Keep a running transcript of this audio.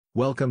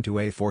Welcome to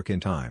A Fork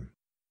in Time,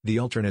 the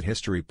alternate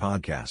history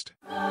podcast.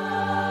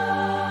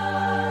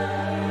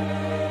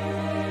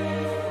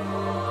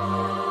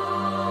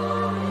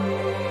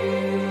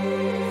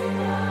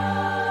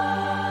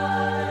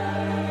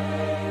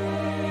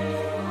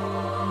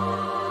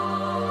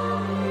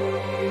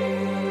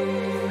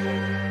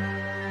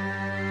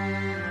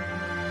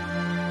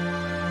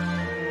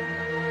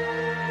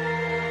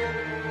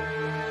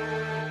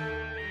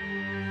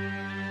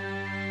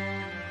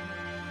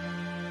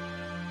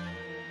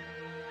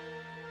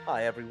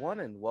 Hi,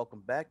 everyone, and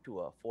welcome back to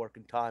a Fork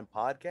in Time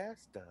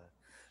podcast.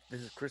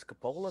 This is Chris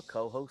Capola,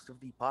 co host of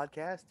the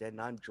podcast, and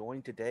I'm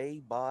joined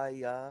today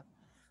by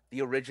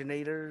the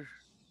originator,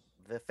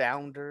 the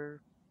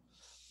founder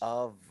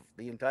of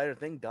the entire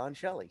thing, Don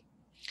Shelley.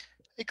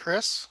 Hey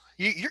Chris,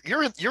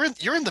 you're in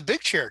the big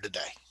chair today.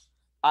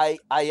 I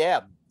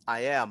am.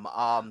 I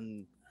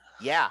am.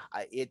 Yeah,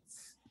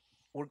 it's.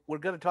 We're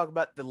going to talk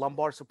about the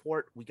lumbar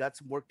support. We got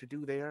some work to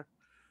do there.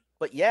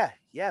 But yeah,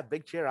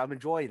 big chair. I'm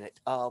enjoying it.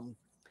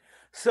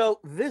 So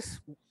this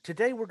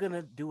today we're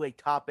gonna do a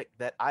topic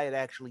that I had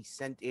actually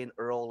sent in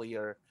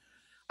earlier.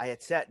 I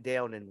had sat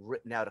down and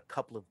written out a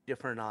couple of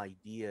different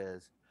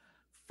ideas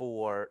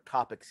for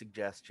topic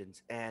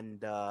suggestions,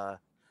 and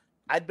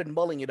I'd been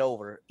mulling it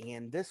over.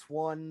 And this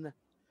one,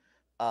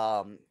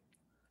 um,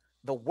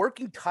 the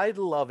working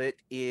title of it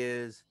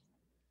is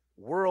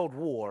World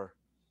War: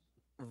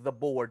 The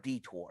Boer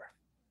Detour.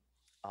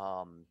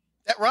 Um,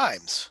 That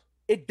rhymes.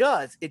 it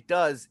does,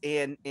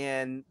 and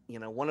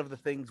one of the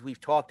things we've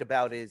talked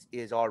about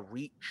is our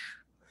reach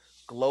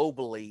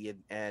globally,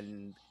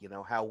 and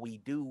how we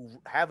do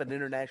have an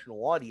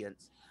international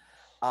audience,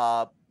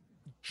 uh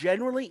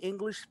generally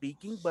English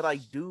speaking, but I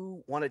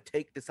do want to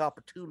take this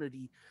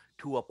opportunity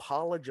to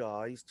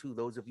apologize to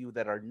those of you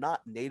that are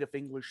not native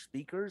English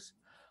speakers,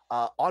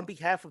 on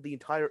behalf of the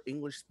entire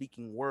English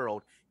speaking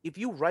world. If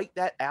you write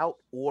that out,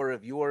 or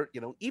if you're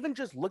even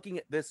just looking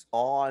at this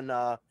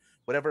on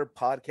whatever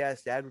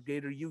podcast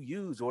aggregator you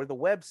use or the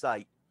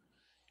website,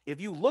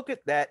 if you look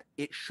at that,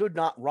 it should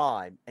not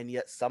rhyme, and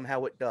yet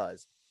somehow it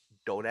does.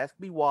 Don't ask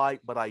me why,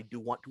 but I do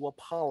want to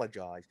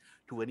apologize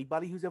to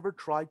anybody who's ever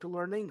tried to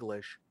learn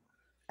English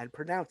and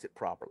pronounce it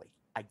properly.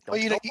 I Well,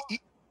 don't know.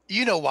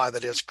 you know why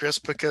that is, Chris,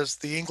 because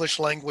the English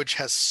language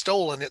has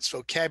stolen its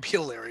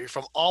vocabulary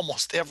from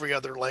almost every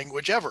other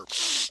language ever.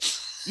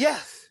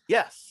 Yes,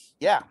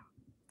 yeah,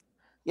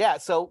 yeah.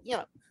 So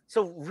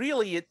so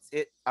really,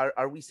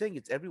 are we saying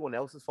it's everyone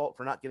else's fault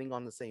for not getting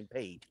on the same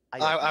page? I I,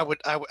 don't I know.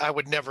 would I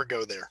would never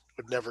go there.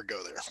 Would never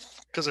go there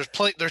because there's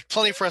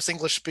plenty for us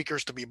English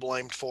speakers to be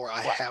blamed for.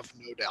 I Right, have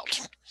no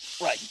doubt.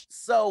 right.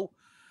 So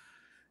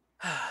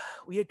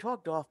we had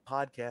talked off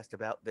podcast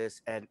about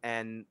this,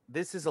 and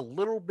this is a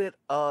little bit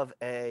of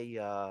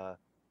a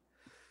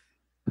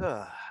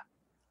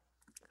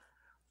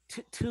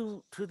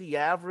to the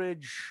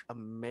average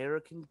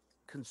American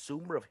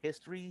consumer of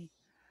history,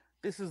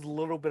 this is a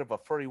little bit of a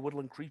furry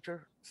woodland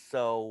creature.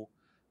 So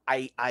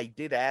I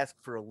did ask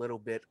for a little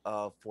bit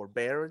of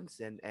forbearance,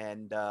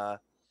 and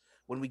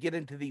when we get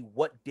into the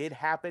what did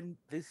happen,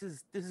 this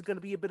is going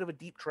to be a bit of a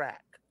deep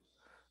track.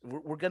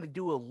 We're going to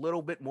do a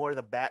little bit more of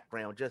the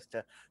background just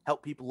to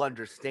help people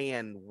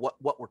understand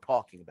what we're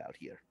talking about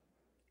here.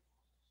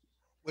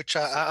 Which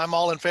So, I'm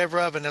all in favor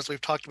of, and as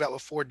we've talked about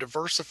before,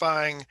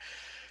 diversifying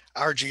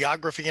our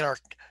geography and our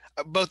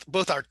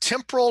both our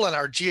temporal and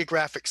our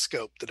geographic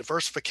scope. The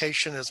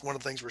diversification is one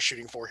of the things we're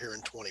shooting for here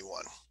in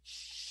 21.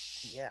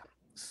 yeah.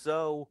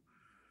 So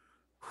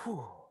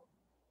whew,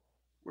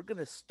 we're going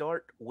to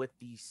start with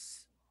the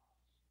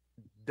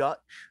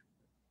Dutch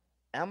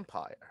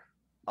Empire.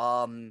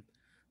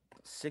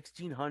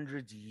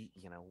 1600s,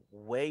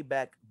 way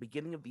back,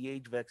 beginning of the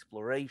age of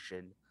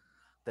exploration,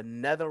 the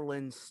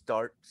Netherlands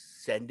start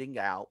sending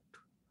out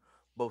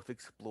both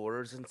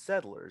explorers and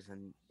settlers.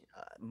 And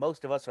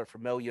most of us are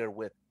familiar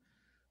with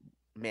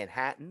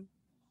Manhattan,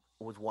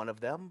 was one of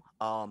them.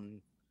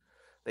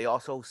 They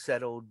also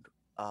settled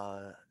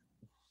uh,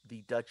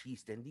 the Dutch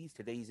East Indies,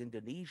 today's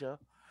Indonesia.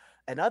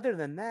 And other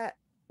than that,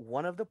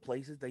 one of the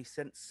places they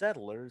sent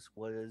settlers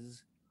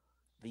was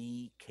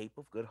the Cape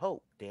of Good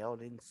Hope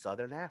down in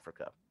southern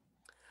Africa.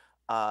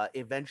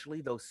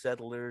 Eventually, those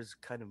settlers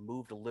kind of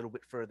moved a little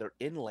bit further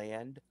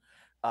inland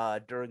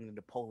during the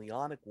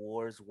Napoleonic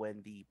Wars,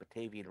 when the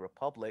Batavian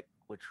Republic,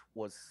 which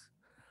was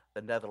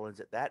the Netherlands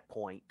at that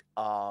point,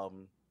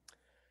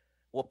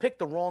 well, picked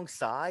the wrong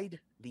side.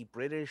 The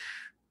British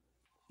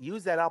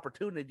used that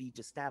opportunity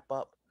to snap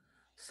up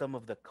some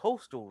of the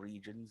coastal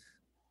regions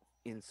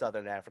in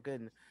southern Africa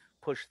and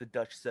push the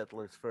Dutch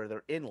settlers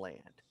further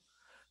inland.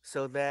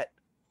 So that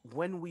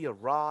when we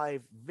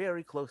arrive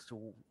very close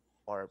to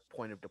our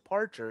point of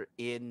departure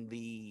in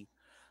the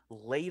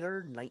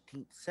later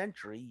 19th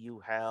century, you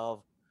have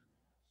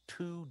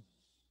two,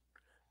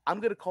 I'm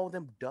going to call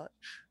them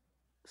Dutch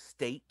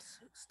states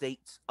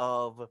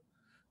of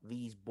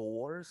these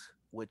Boers,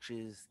 which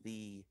is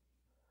the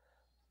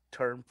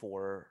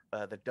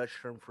Dutch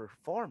term for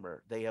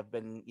farmer. They have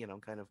been,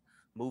 kind of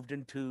moved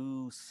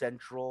into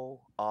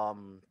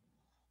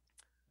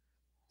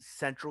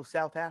central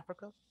South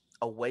Africa,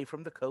 away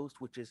from the coast,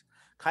 which is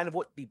kind of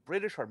what the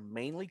British are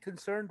mainly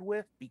concerned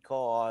with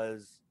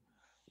because,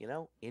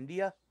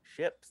 India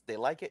ships, they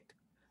like it.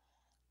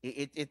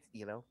 It's,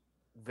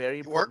 very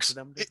It important for works.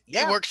 them to, It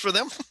yeah, works for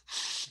them.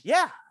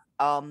 yeah.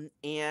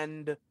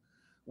 And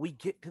we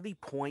get to the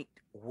point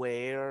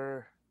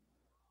where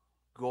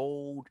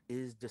gold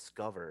is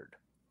discovered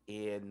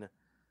in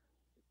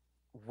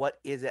what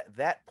is at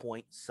that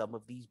point some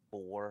of these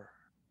Boer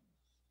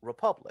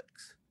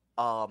republics.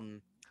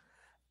 Um,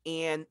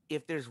 and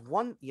if there's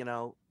one,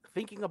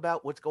 thinking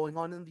about what's going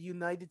on in the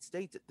United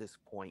States at this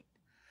point,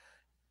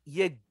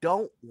 you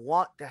don't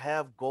want to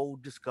have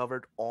gold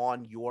discovered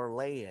on your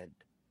land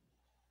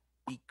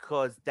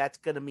because that's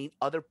going to mean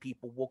other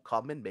people will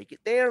come and make it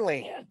their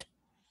land.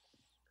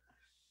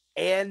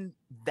 And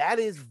that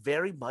is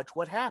very much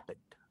what happened.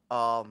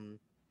 Um,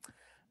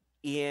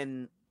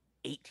 in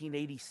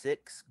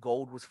 1886,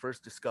 gold was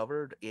first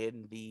discovered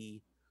in these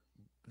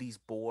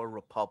Boer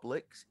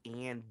republics,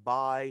 and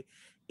by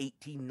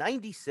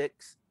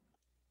 1896,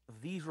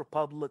 these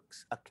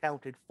republics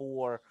accounted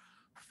for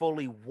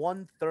fully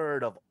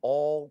 1/3 of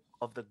all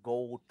of the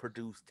gold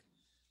produced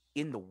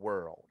in the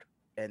world.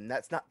 And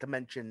that's not to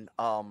mention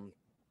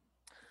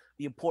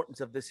the importance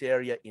of this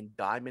area in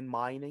diamond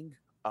mining.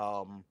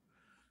 Um,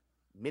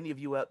 Many of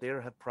you out there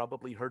have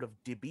probably heard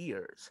of De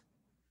Beers.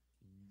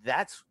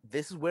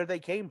 This is where they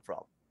came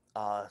from.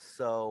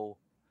 So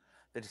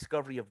the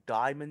discovery of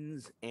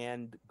diamonds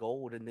and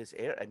gold in this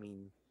area. I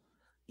mean,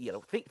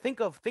 think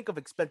of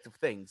expensive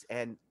things,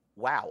 and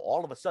wow,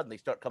 all of a sudden they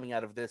start coming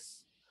out of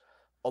this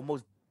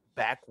almost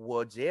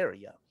backwoods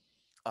area.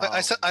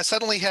 I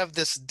suddenly have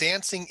this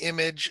dancing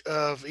image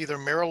of either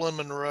Marilyn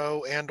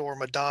Monroe and or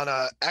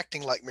Madonna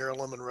acting like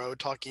Marilyn Monroe,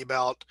 talking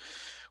about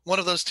one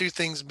of those two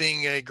things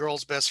being a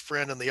girl's best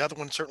friend and the other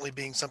one certainly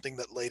being something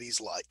that ladies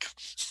like.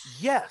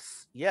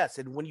 Yes, yes,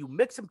 and when you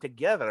mix them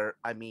together,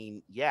 I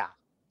mean, yeah.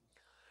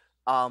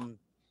 Um,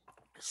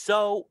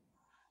 so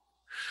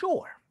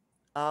sure,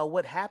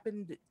 what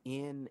happened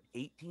in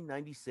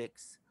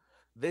 1896?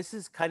 This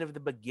is kind of the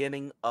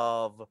beginning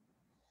of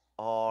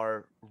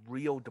our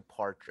real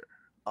departure.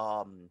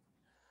 Um,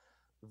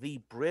 the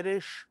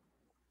British,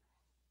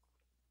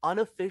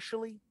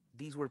 unofficially,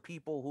 these were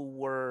people who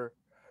were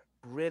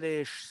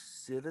British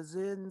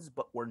citizens,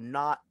 but were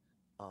not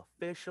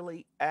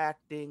officially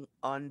acting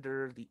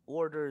under the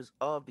orders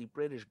of the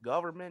British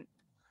government,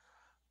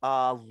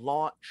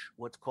 launch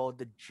what's called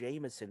the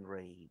Jameson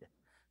Raid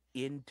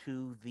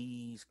into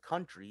these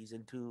countries,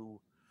 into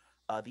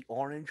the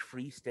Orange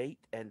Free State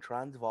and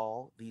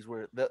Transvaal.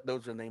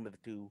 Those are the name of the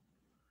two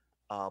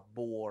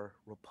Boer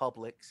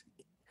republics,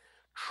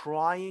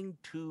 trying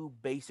to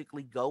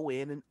basically go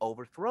in and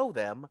overthrow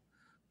them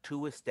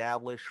to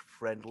establish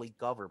friendly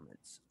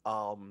governments.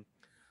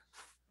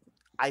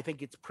 I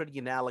think it's pretty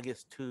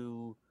analogous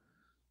to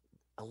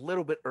a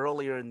little bit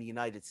earlier in the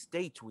United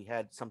States, we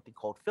had something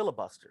called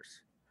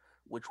filibusters,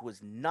 which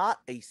was not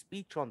a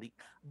speech on the.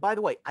 By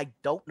the way, I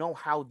don't know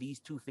how these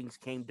two things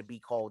came to be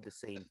called the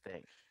same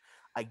thing.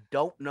 I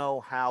don't know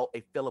how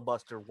a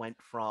filibuster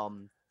went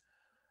from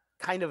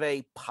kind of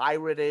a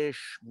piratish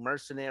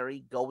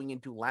mercenary going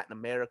into Latin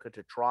America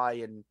to try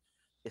and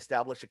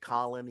establish a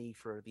colony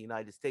for the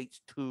United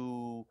States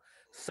to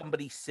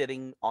somebody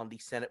sitting on the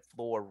Senate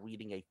floor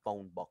reading a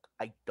phone book.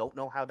 I don't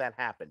know how that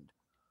happened.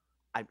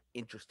 I'm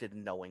interested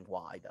in knowing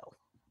why, though.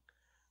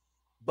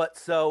 But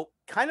so,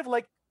 kind of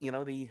like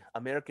the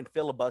American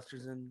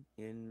filibusters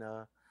in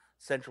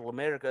Central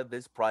America,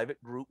 this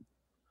private group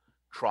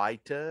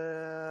tried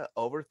to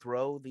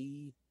overthrow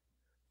the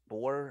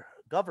Boer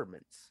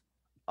governments.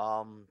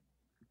 Um,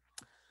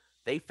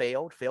 they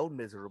failed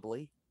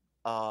miserably.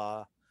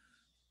 Uh,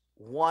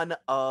 One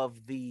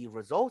of the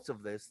results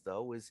of this,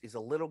 though, is a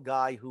little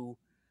guy who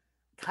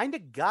kind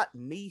of got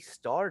me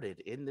started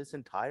in this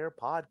entire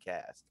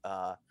podcast.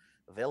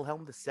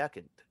 Wilhelm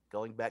II,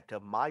 going back to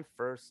my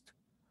first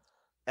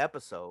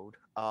episode,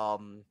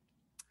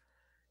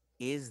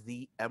 is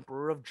the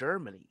Emperor of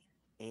Germany.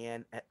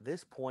 And at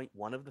this point,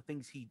 one of the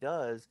things he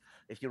does,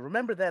 if you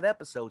remember that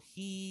episode,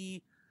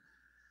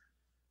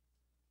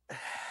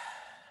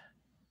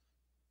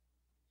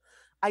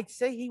 I'd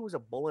say he was a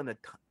bull in a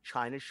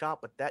china shop,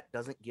 but that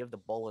doesn't give the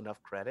bull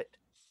enough credit.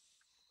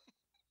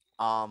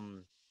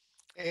 Um,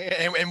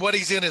 And what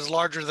he's in is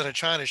larger than a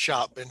china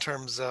shop in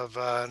terms of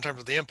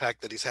the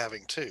impact that he's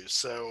having too.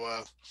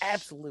 So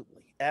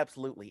Absolutely,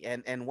 absolutely.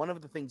 And one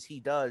of the things he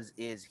does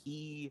is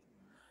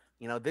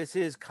this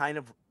is kind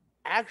of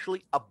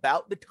actually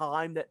about the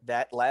time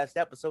that last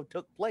episode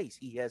took place.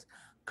 He has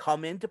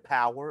come into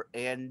power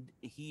and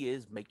he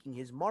is making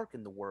his mark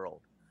in the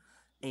world.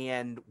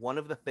 And one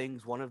of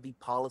the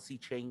policy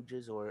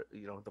changes, or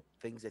the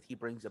things that he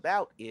brings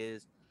about,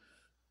 is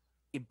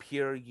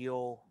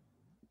imperial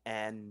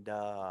and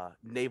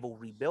naval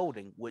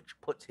rebuilding, which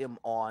puts him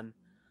on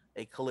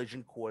a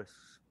collision course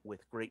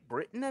with Great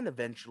Britain, and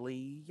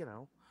eventually,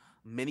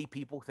 many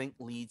people think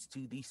leads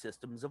to the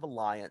systems of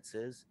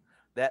alliances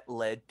that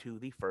led to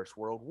the First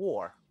World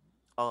War.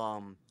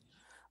 Um,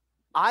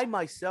 I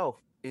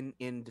myself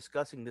in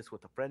discussing this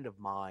with a friend of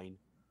mine,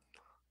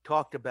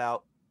 talked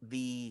about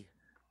the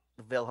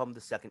Wilhelm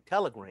II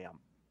telegram,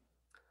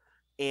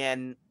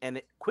 and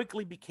it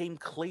quickly became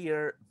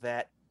clear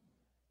that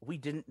we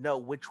didn't know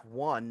which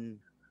one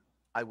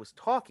I was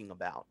talking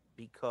about,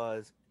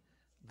 because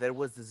there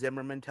was the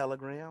Zimmerman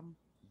telegram,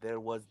 there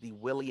was the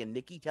Willie and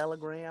Nikki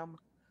telegram,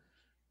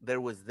 there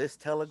was this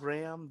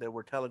telegram, there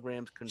were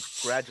telegrams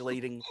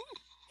congratulating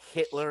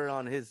Hitler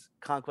on his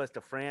conquest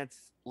of France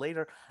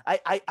later.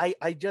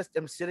 I just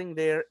am sitting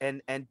there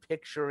and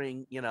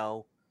picturing,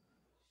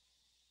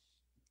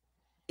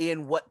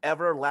 in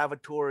whatever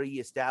lavatory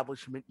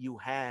establishment you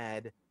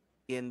had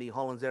in the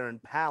Hohenzollern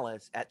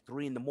Palace at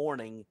 3 in the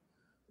morning,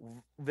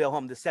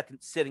 Wilhelm II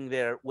sitting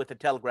there with a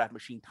telegraph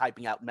machine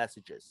typing out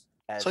messages.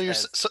 So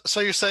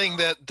you're saying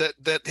that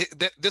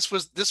this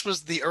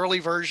was the early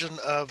version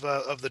of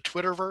the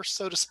Twitterverse,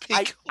 so to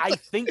speak. I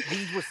think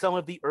these were some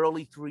of the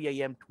early 3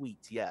 a.m.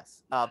 tweets.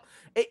 Yes,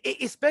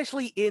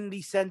 especially in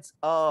the sense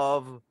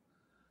of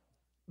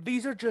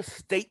these are just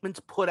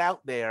statements put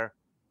out there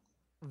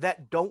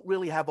that don't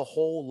really have a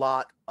whole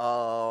lot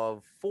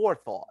of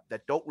forethought.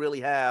 That don't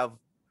really have.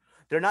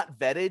 They're not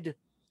vetted.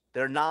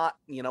 They're not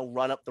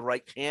run up the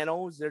right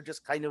channels. They're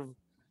just kind of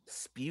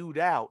spewed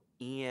out,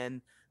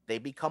 and they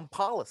become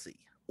policy.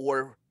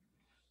 Or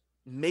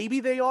maybe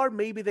they are,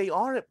 maybe they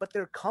aren't, but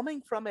they're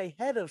coming from a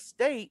head of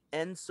state,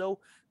 and so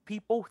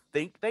people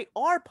think they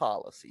are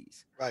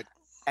policies. Right.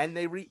 And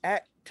they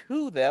react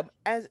to them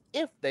as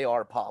if they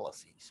are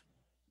policies.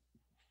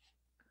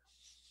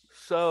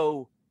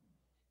 So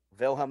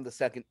Wilhelm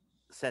II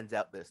sends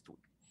out this tweet.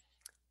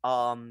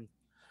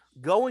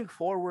 Going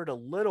forward a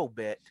little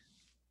bit,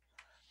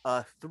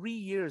 3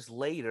 years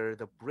later,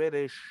 the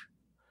British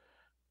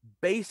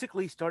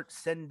basically start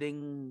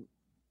sending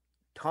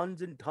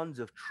tons and tons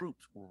of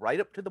troops right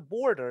up to the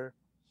border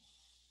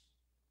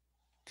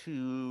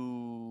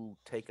to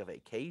take a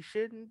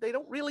vacation. They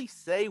don't really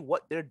say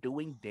what they're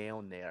doing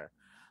down there.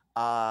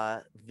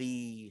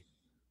 The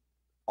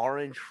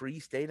Orange Free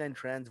State and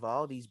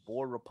Transvaal, these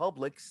Boer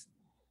republics,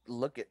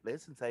 look at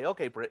this and say,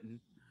 okay, Britain,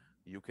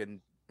 you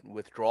can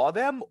withdraw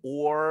them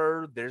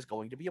or there's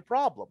going to be a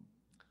problem.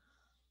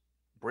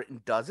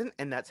 Britain doesn't,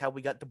 and that's how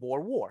we got the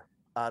Boer War.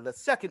 The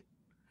second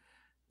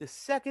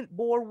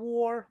Boer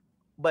War,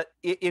 but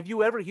if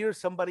you ever hear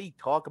somebody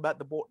talk about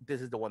the Boer,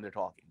 this is the one they're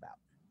talking about.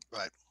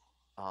 Right.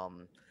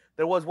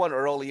 There was one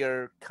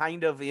earlier,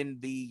 kind of in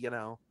the,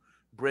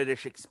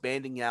 British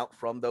expanding out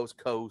from those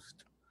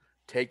coasts,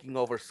 taking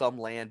over some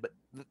land, but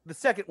the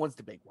second one's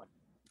the big one.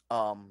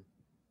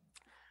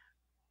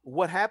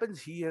 What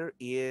happens here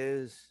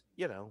is,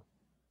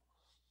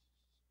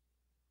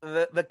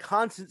 the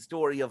constant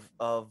story of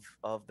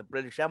the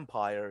British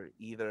Empire,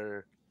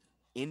 either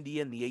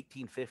India in the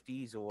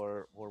 1850s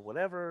or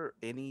whatever,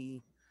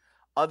 any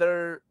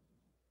other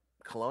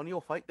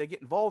colonial fight they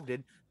get involved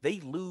in, they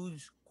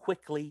lose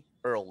quickly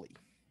early.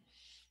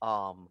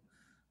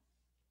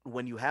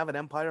 When you have an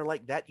empire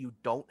like that, you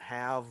don't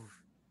have,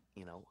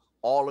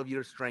 all of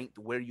your strength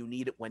where you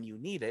need it when you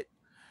need it.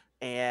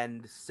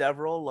 And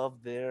several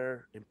of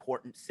their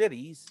important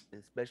cities,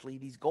 especially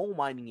these gold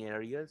mining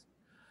areas,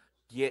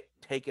 get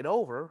taken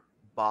over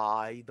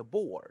by the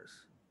Boers.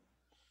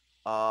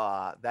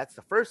 That's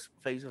the first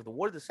phase of the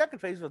war. The second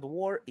phase of the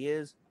war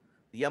is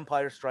the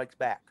Empire strikes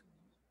back.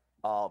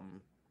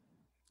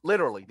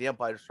 Literally, the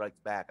Empire strikes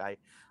back.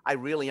 I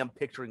really am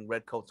picturing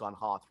redcoats on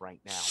Hoth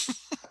right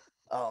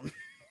now.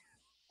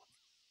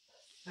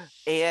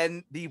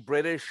 And the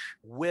British,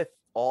 with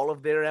all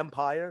of their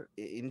empire,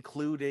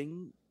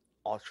 including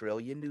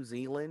Australia, New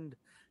Zealand,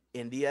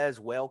 India as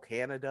well,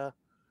 Canada,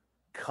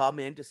 come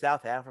into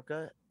South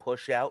Africa,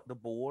 push out the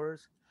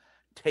Boers,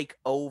 take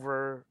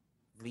over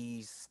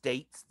these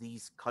states,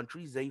 these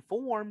countries they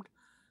formed,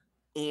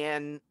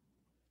 and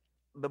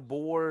the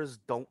Boers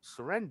don't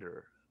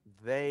surrender.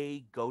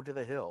 They go to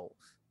the hills.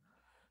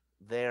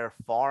 They're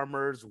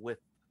farmers with,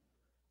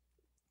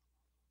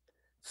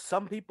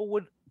 some people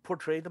would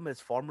portray them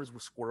as farmers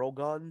with squirrel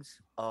guns.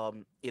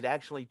 It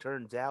actually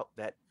turns out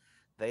that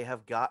they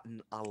have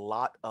gotten a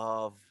lot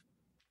of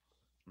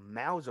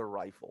Mauser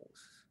rifles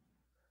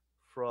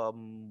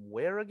from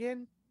where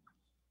again?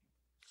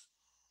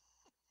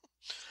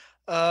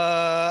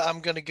 I'm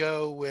going to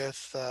go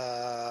with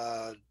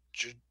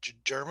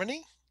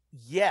Germany.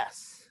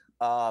 Yes.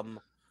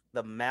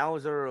 The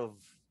Mauser of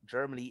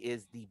Germany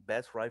is the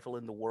best rifle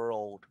in the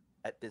world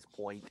at this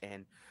point,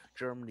 and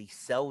Germany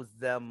sells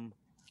them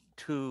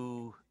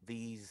to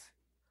these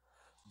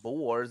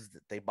Boers.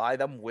 They buy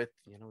them with,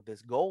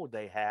 this gold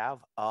they have.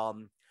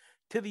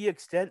 To the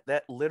extent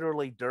that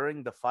literally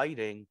during the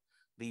fighting,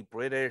 the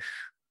British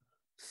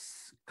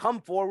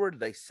come forward,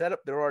 they set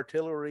up their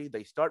artillery,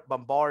 they start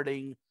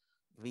bombarding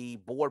the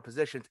Boer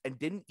positions, and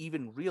didn't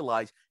even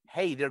realize,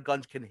 hey, their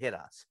guns can hit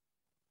us.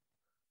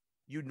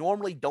 You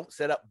normally don't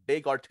set up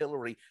big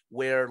artillery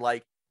where,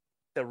 like,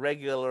 the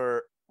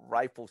regular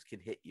rifles can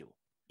hit you.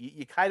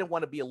 You kind of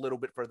want to be a little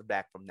bit further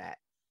back from that.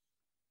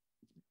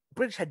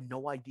 British had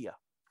no idea.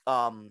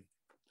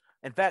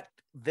 In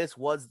fact, this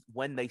was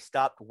when they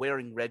stopped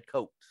wearing red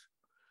coats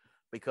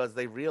because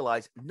they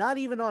realized not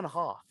even on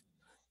Hoth,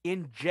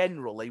 in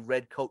general, a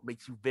red coat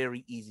makes you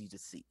very easy to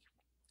see.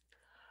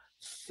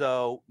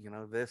 So,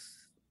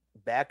 this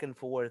back and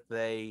forth,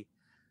 they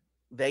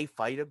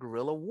fight a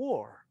guerrilla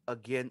war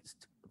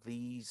against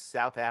these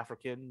South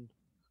African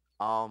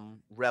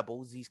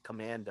rebels, these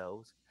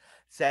commandos.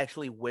 It's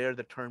actually where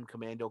the term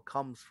commando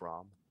comes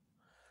from.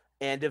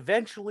 And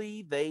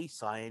eventually they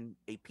sign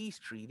a peace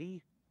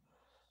treaty.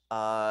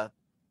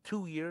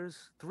 2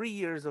 years, 3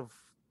 years of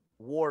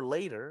war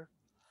later,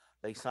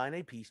 they sign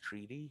a peace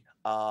treaty.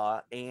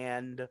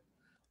 And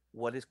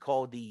what is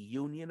called the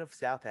Union of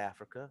South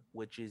Africa,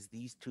 which is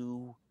these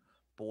two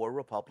Boer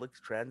republics,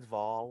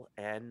 Transvaal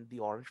and the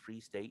Orange Free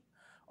State,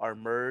 are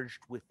merged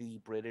with the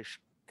British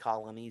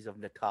colonies of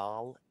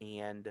Natal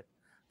and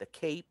the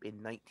Cape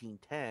in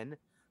 1910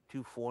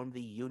 to form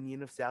the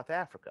Union of South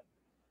Africa.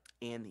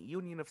 And the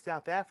Union of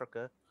South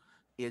Africa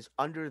is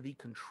under the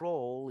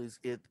control,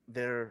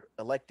 their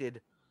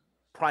elected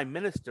prime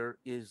minister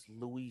is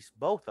Louis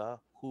Botha,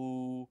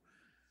 who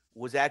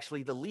was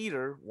actually the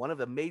leader, one of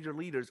the major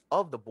leaders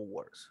of the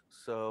Boers.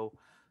 So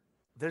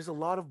there's a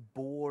lot of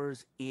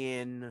Boers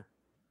in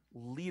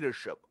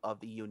leadership of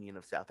the Union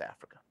of South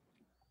Africa.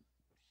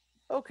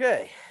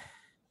 Okay.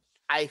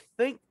 I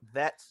think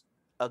that's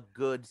a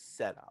good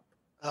setup.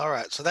 All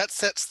right, so that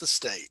sets the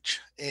stage.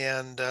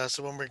 And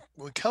so when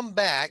we come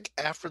back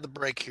after the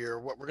break here,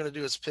 what we're going to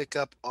do is pick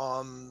up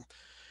on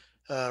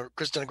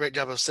Chris done a great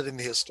job of setting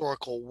the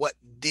historical what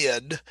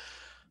did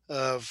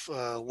of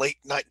late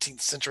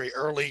 19th century,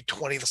 early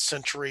 20th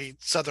century,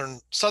 southern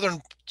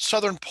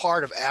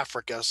part of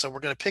Africa. So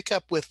we're going to pick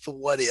up with the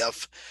what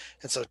if.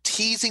 And so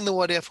teasing the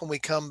what if when we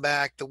come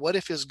back, the what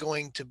if is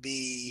going to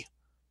be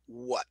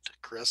what,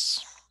 Chris?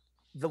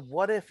 The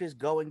what if is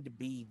going to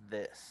be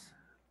this.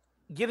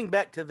 Getting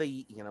back to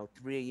the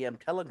 3 a.m.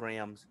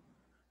 telegrams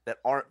that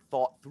aren't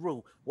thought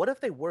through, what if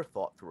they were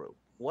thought through?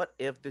 What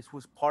if this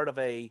was part of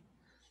a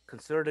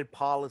concerted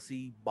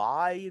policy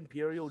by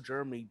Imperial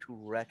Germany to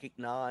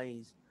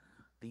recognize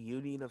the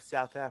Union of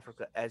South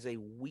Africa as a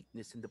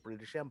weakness in the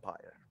British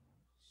Empire?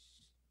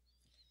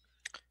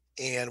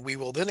 And we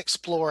will then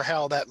explore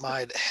how that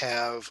might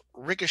have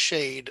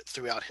ricocheted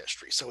throughout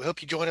history. So we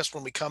hope you join us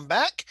when we come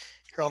back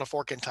here on A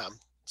Fork in Time.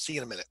 See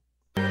you in a minute.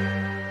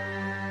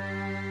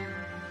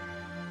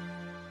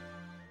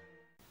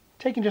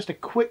 Taking just a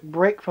quick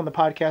break from the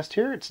podcast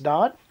here. It's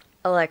Dodd.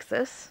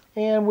 Alexis.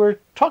 And we're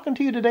talking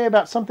to you today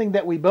about something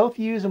that we both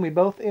use and we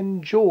both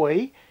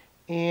enjoy.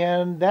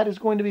 And that is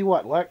going to be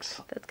what, Lex?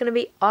 That's going to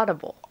be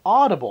Audible.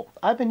 Audible.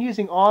 I've been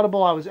using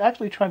Audible. I was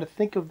actually trying to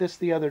think of this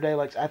the other day,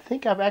 Lex. I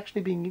think I've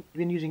actually been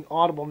using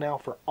Audible now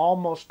for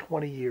almost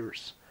 20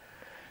 years.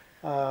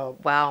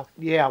 Wow.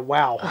 Yeah,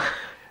 wow.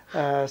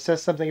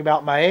 Says something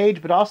about my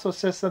age, but also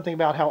says something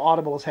about how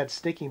Audible has had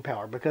sticking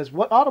power. Because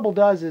what Audible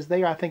does is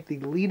they are, I think, the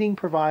leading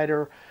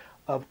provider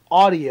of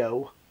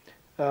audio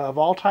of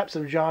all types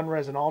of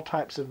genres and all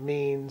types of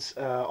means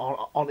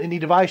on any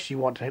device you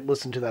want to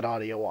listen to that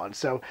audio on.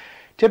 So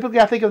typically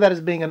I think of that as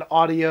being an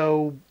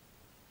audio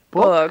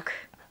book.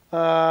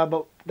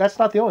 But that's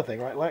not the only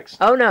thing, right, Lex?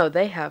 Oh, no.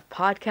 They have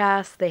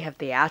podcasts. They have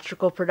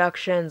theatrical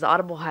productions.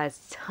 Audible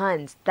has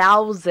tons,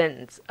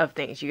 thousands of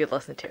things you could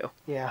listen to.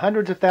 Yeah,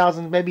 hundreds of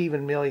thousands, maybe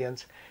even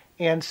millions.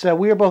 And so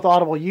we are both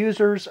Audible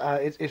users.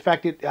 In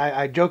fact,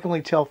 I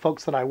jokingly tell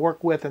folks that I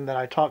work with and that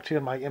I talk to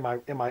in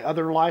my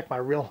other life, my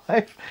real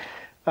life,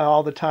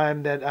 all the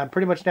time, that I'm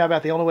pretty much now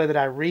about the only way that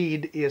I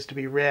read is to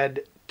be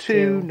read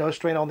to, no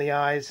strain on the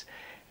eyes.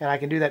 And I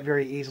can do that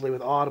very easily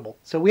with Audible.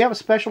 So we have a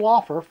special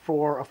offer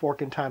for A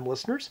Fork in Time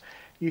listeners.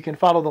 You can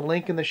follow the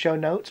link in the show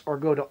notes or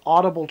go to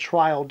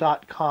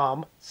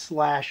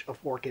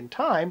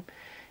audibletrial.com/aforkintime,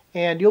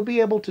 and you'll be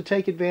able to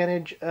take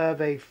advantage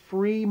of a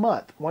free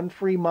month, one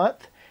free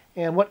month.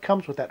 And what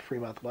comes with that free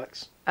month,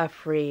 Lex? A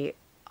free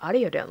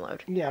audio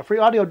download. Yeah, a free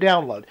audio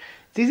download.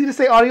 It's easy to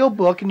say audio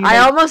book, and I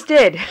almost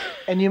did.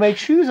 And you may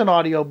choose an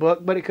audio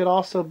book, but it could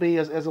also be,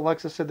 as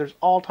Alexa said, there's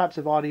all types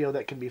of audio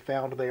that can be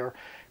found there.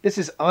 This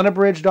is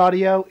unabridged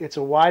audio. It's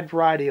a wide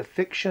variety of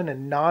fiction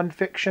and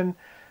non-fiction.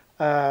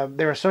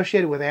 They're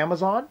associated with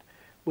Amazon,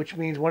 which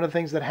means one of the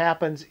things that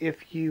happens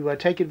if you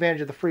take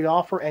advantage of the free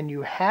offer and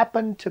you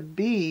happen to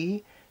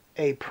be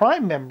a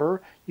Prime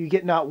member, you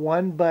get not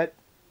one but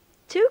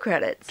 2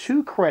 credits.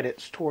 2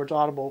 credits towards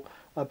Audible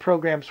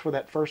programs for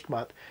that first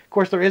month. Of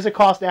course, there is a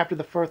cost after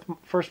the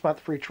first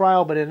month free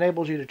trial, but it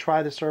enables you to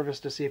try the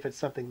service to see if it's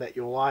something that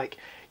you'll like.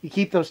 You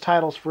keep those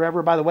titles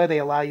forever. By the way, they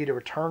allow you to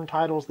return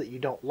titles that you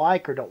don't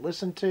like or don't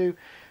listen to.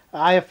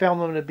 I have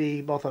found them to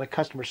be both on a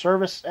customer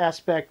service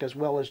aspect as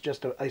well as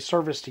just a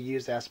service to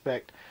use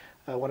aspect.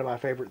 One of my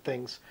favorite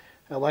things.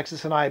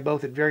 Alexis and I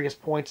both at various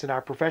points in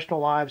our professional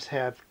lives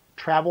have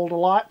traveled a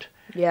lot.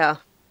 Yeah.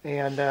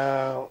 And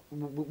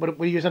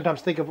you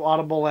sometimes think of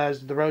Audible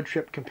as the road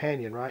trip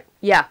companion, right?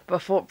 Yeah,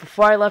 before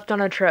I left on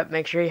a trip,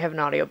 make sure you have an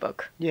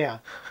audiobook. Yeah,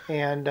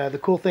 and the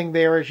cool thing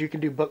there is you can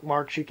do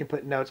bookmarks, you can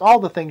put notes, all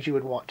the things you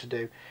would want to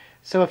do.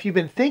 So if you've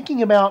been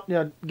thinking about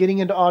getting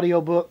into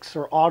audiobooks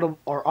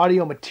or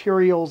audio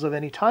materials of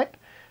any type,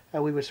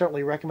 we would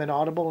certainly recommend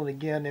Audible. And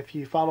again, if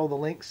you follow the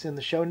links in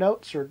the show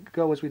notes or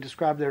go as we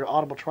described there to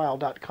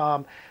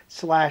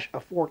audibletrial.com/a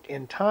fork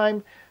in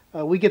time,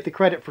 we get the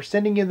credit for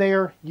sending you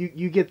there.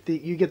 You get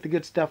the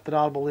good stuff that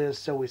Audible is,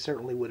 so we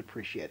certainly would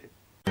appreciate it.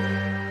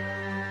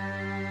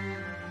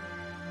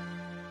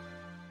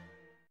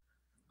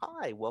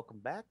 Hi, welcome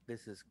back.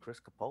 This is Chris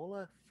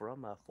Capola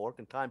from Fork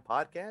and Time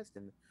Podcast,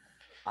 and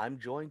I'm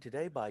joined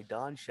today by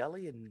Don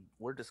Shelley, and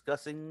we're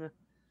discussing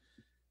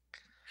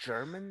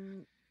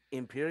German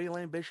imperial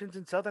ambitions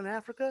in Southern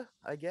Africa,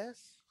 I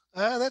guess.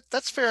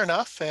 That's fair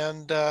enough,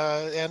 and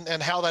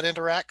how that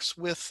interacts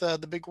with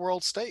the big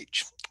world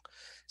stage.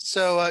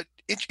 So,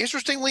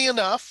 interestingly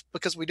enough,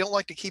 because we don't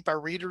like to keep our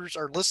readers,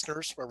 our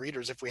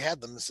readers, if we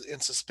had them,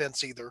 in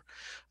suspense either,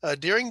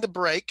 during the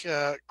break,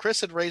 Chris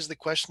had raised the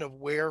question of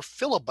where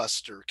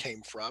filibuster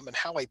came from and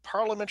how a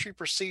parliamentary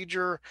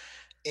procedure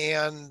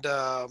and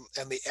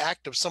the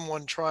act of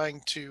someone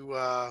trying to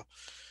I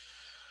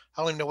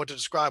don't even know what to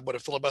describe what a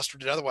filibuster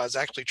did otherwise,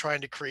 actually trying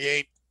to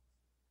create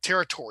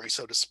territory,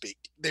 so to speak.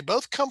 They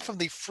both come from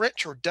the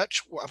French or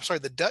Dutch, I'm sorry,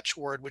 the Dutch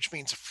word, which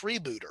means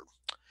freebooter.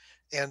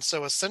 And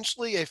so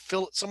essentially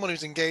someone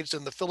who's engaged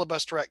in the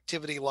filibuster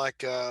activity,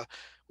 like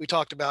we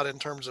talked about in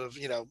terms of,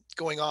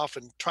 going off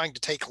and trying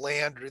to take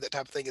land or do that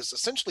type of thing, is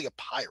essentially a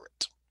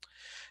pirate.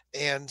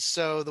 And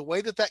so the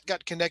way that that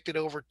got connected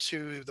over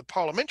to the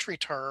parliamentary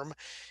term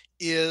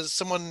is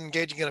someone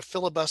engaging in a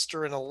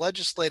filibuster in a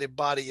legislative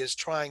body is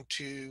trying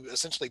to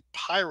essentially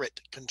pirate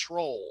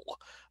control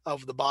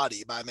of the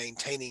body by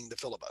maintaining the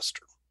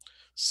filibuster.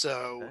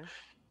 So Okay.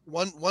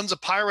 one's a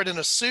pirate in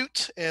a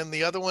suit and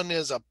the other one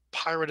is a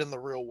pirate in the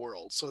real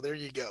world. So there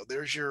you go.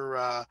 There's your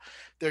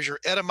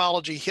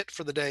etymology hit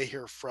for the day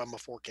here from A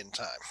Fork in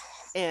Time.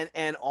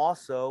 And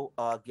also,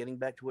 getting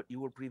back to what you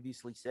were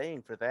previously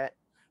saying, for that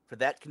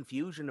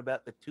confusion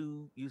about the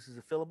two uses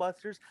of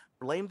filibusters,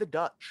 blame the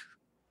Dutch,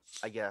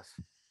 I guess.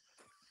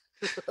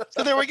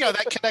 So there we go.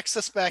 That connects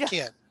us back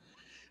in.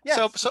 Yes.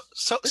 So,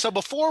 Yes. so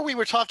before we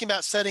were talking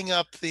about setting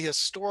up the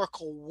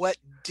historical what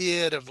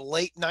did of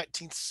late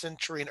 19th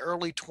century and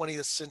early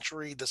 20th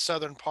century, the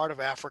southern part of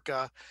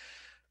Africa,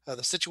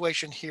 the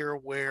situation here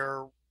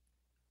where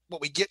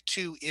what we get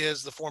to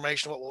is the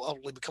formation of what will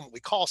ultimately become what we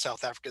call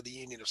South Africa, the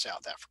Union of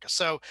South Africa.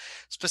 So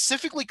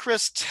specifically,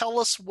 Chris, tell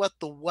us what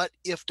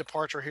if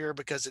departure here,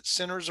 because it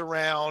centers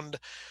around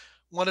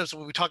one of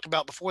what we talked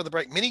about before the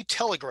break, many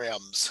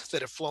telegrams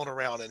that have flown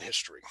around in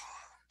history.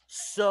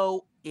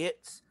 So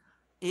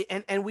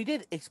and we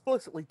did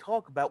explicitly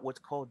talk about what's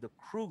called the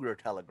Kruger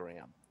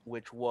telegram,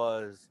 which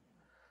was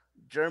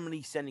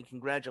Germany sending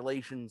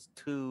congratulations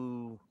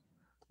to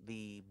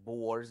the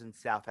Boers in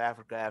South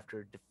Africa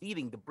after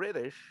defeating the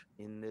British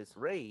in this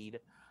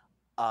raid,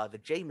 the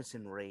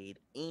Jameson raid,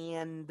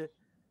 and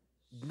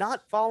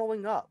not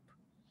following up.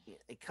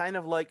 It kind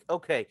of like,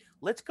 okay,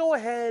 let's go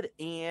ahead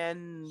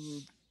and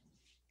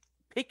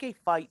pick a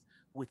fight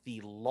with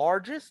the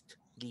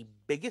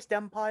biggest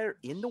empire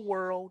in the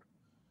world,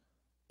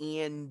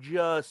 and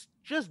just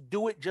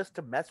do it just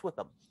to mess with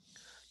them.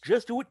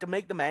 Just do it to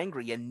make them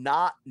angry, and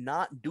not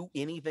do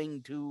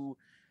anything to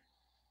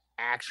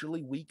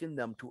actually weaken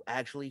them, to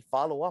actually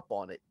follow up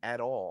on it at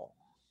all.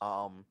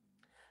 Um,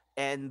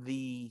 and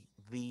the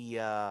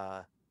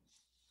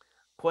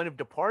point of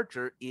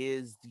departure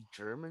is the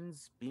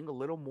Germans being a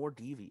little more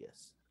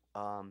devious.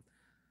 Um,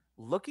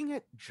 Looking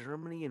at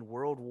Germany in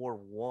World War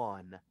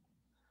One,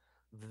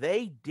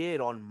 they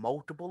did on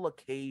multiple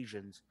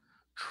occasions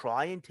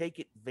try and take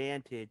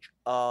advantage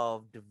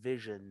of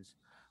divisions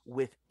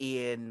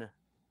within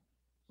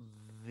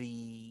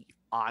the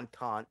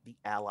Entente, the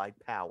Allied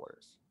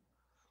powers.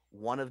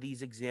 One of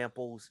these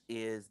examples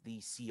is the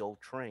SEAL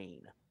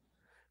train,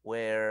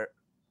 where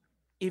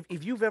if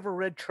you've ever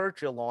read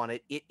Churchill on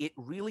it, it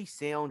really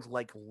sounds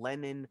like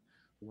Lenin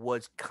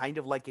was kind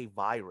of like a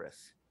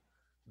virus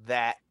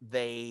that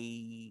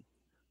they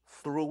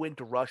threw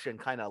into Russia and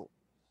kind of,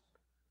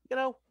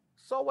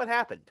 saw what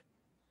happened.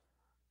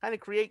 Kind of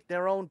create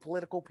their own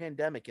political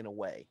pandemic in a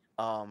way.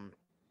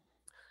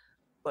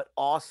 But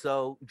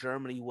also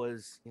Germany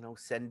was,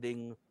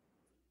 sending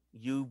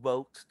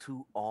U-boats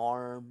to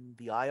arm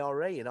the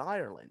IRA in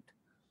Ireland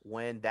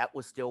when that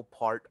was still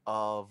part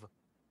of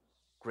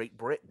Great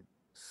Britain.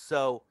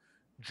 So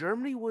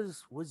Germany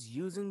was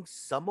using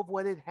some of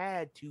what it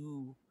had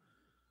to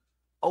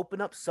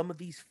open up some of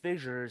these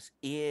fissures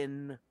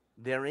in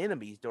their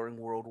enemies during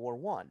World War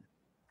One.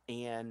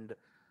 And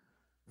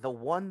the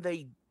one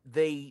they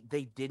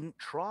didn't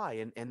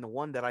try, and the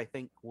one that I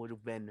think would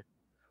have been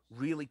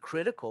really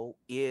critical,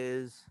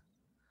 is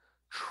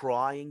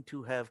trying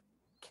to have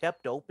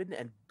kept open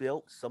and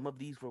built some of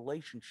these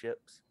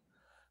relationships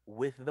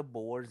with the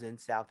Boers in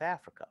South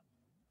Africa.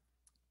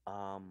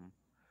 Um,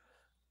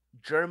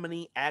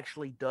 Germany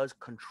actually does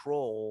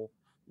control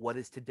what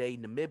is today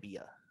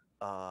Namibia,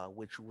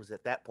 which was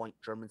at that point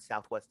German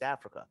Southwest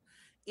Africa.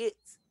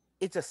 It's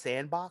it's a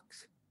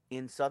sandbox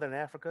in southern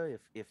Africa.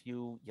 If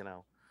you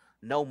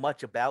know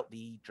much about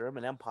the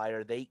German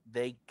Empire,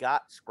 they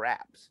got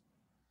scraps.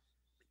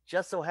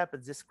 Just so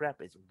happens this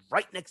scrap is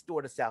right next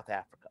door to South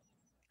Africa.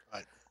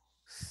 Right.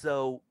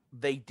 So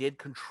they did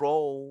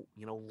control,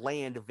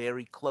 land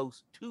very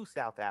close to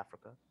South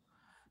Africa.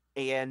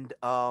 And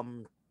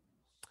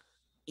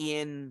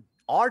in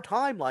our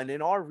timeline,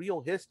 in our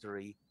real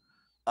history,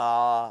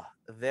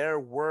 there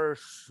were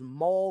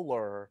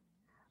smaller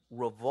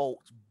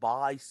revolts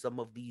by some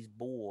of these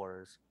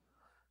Boers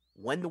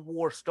when the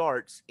war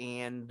starts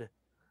and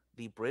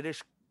the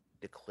British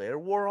declare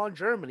war on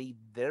Germany.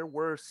 There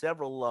were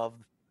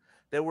several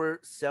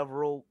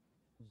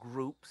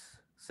groups,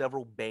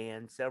 several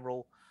bands,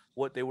 several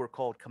what they were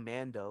called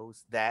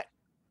commandos that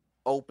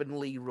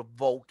openly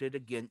revolted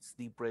against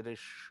the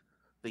British,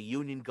 the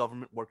Union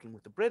government working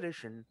with the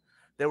British, and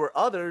there were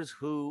others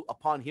who,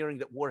 upon hearing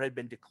that war had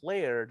been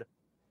declared,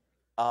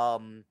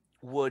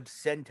 would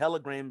send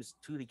telegrams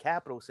to the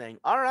capital saying,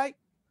 "All right,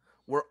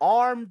 we're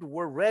armed,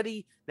 we're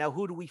ready. Now,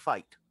 who do we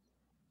fight?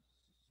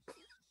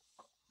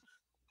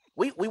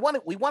 We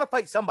want to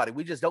fight somebody.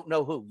 We just don't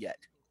know who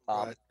yet.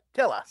 Right.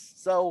 Tell us."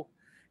 So,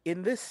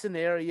 in this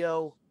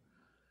scenario,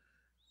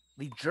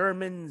 the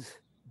Germans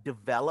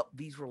develop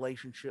these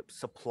relationships,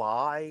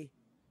 supply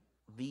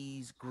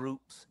these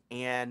groups,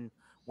 and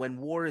when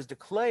war is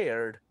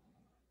declared,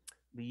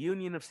 the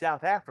Union of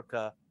South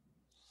Africa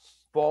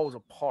falls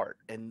apart,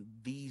 and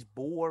these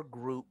Boer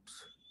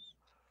groups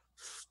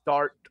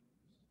start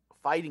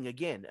fighting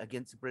again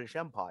against the British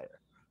Empire.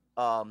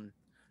 Um,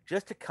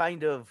 just to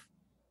kind of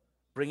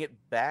bring it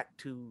back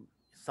to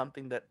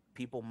something that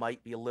people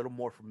might be a little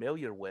more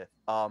familiar with,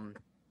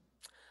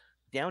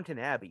 Downton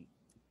Abbey.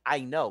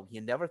 I know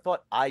you never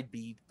thought I'd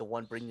be the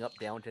one bringing up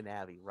Downton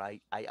Abbey,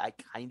 right? I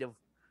kind of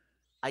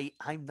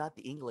I'm not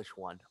the English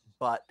one,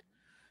 but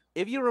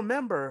if you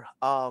remember,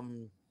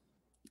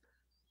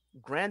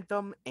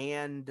 Grantham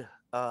and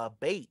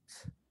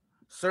Bates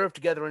served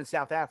together in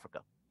South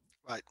Africa,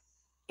 Right.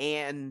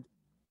 and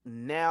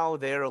now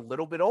they're a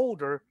little bit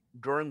older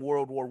during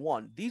World War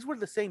I. These were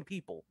the same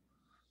people.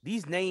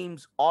 These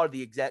names are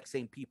the exact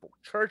same people.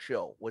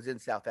 Churchill was in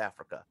South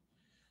Africa.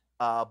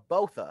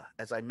 Botha,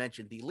 as I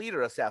mentioned, the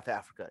leader of South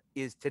Africa,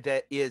 is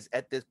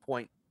at this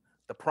point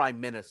the prime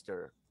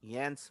minister.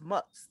 Jan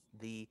Smuts,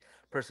 the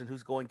person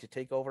who's going to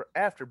take over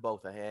after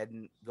Botha had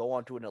and go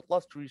on to an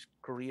illustrious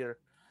career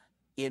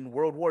in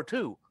World War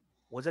II,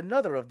 was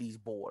another of these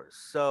Boers.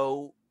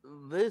 So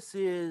this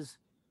is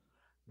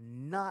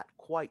not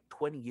quite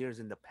 20 years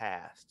in the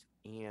past,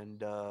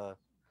 and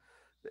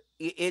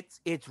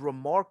it's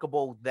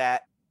remarkable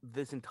that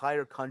this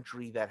entire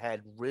country that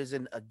had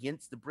risen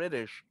against the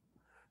British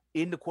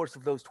in the course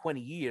of those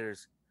 20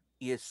 years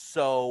is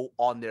so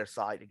on their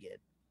side again.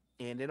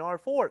 And in our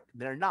fork,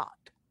 they're not.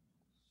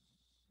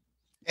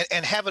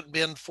 And haven't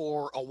been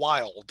for a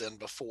while then Right.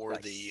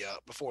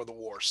 before the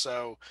war.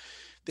 So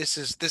this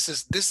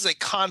is a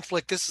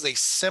conflict. This is a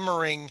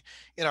simmering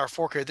in our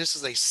fork here. This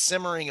is a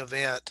simmering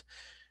event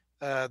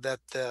that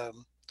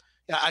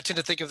yeah, I tend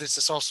to think of this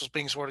as also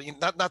being sort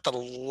of not the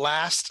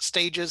last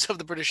stages of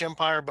the British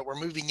Empire, but we're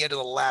moving into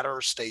the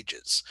latter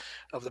stages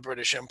of the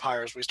British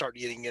Empire as we start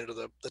getting into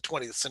the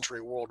 20th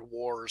century world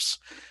wars,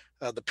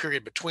 the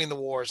period between the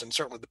wars, and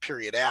certainly the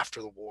period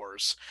after the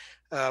wars.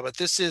 But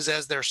this is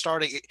as they're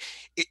starting.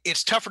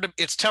 It's tougher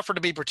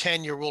to be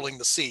pretend you're ruling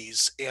the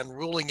seas, and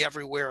ruling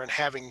everywhere and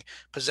having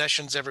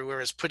possessions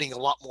everywhere is putting a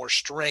lot more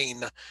strain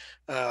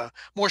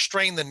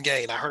than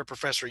gain. I heard a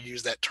professor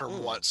use that term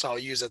Mm. once, so I'll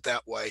use it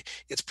that way.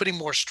 It's putting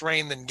more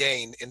strain than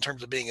gain in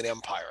terms of being an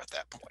empire at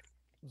that point.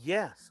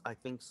 Yes, I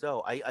think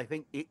so. I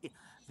think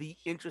the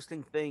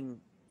interesting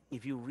thing,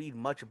 if you read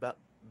much about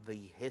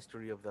the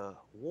history of the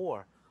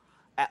war,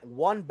 at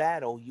one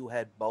battle you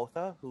had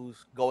Botha,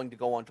 who's going to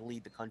go on to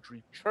lead the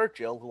country,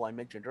 Churchill, who I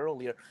mentioned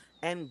earlier,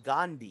 and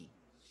Gandhi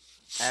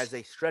as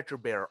a stretcher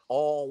bearer,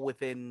 all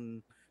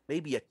within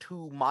maybe a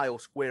 2 mile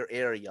square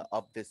area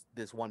of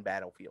this one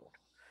battlefield.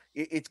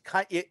 It's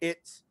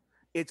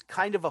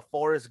kind of a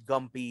Forrest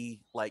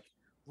Gumpy, like,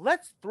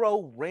 let's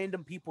throw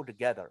random people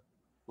together.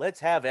 Let's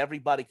have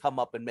everybody come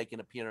up and make an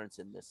appearance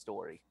in this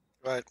story.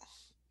 Right.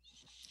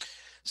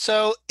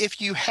 So if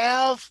you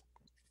have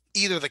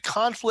either the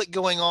conflict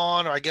going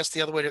on, or I guess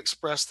the other way to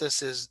express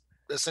this is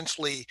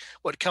essentially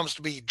what comes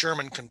to be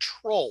German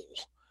control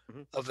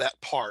Mhm. of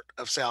that part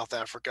of South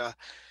Africa.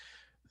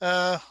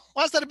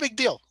 Why is that a big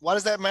deal? Why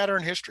does that matter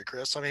in history,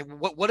 Chris? I mean,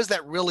 what does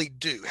that really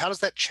do? How does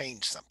that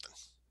change something?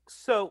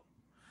 So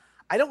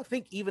I don't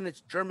think even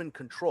it's German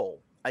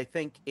control. I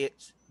think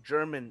it's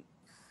German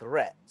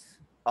threats.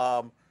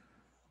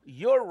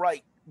 You're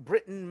right.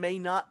 Britain may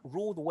not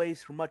rule the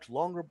waves for much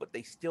longer, but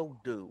they still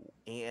do.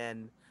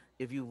 And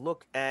if you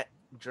look at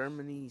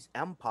Germany's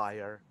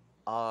empire,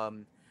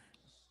 um,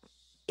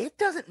 it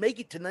doesn't make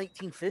it to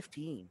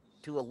 1915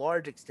 to a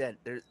large extent.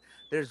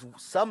 There's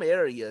some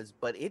areas,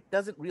 but it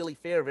doesn't really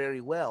fare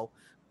very well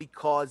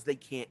because they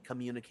can't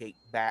communicate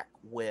back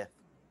with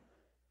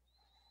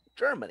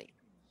Germany.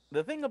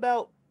 The thing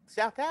about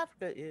South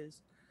Africa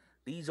is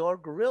these are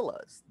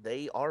guerrillas.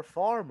 They are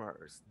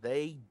farmers.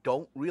 They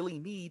don't really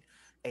need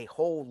a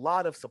whole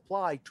lot of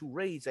supply to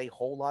raise a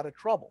whole lot of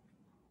trouble.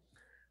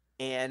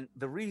 And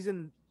the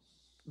reason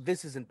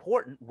this is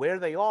important, where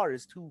they are,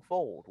 is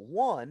twofold.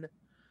 One,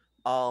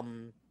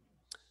 um,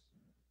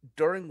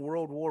 during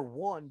World War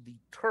One, the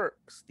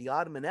Turks, the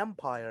Ottoman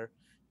Empire,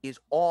 is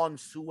on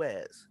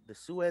Suez. The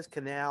Suez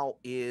Canal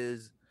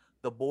is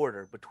the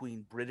border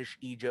between British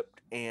Egypt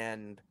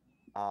and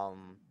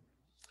um,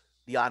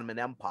 the Ottoman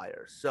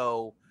Empire.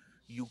 So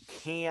you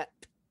can't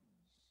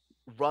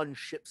run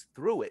ships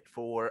through it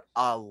for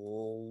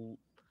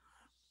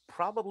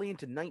probably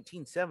into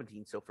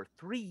 1917. So for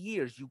 3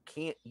 years, you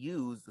can't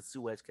use the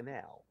Suez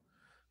Canal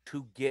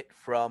to get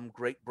from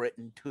Great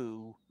Britain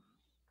to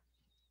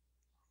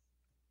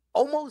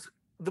almost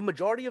the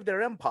majority of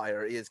their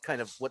empire is kind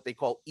of what they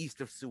call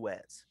east of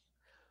Suez.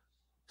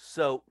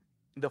 So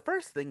the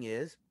first thing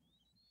is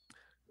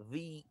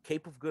the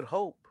Cape of Good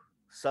Hope,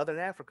 Southern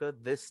Africa,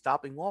 this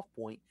stopping off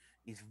point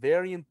is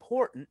very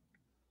important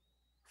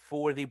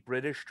for the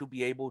British to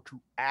be able to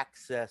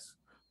access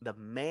the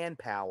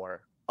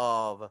manpower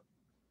of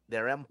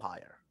their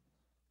empire.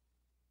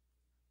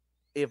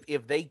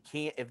 If they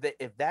can't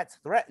if that's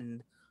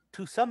threatened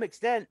to some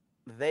extent,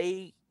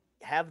 they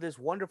have this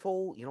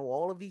wonderful,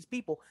 all of these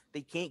people,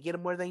 they can't get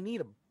them where they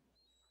need them.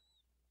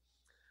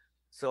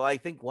 So I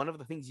think one of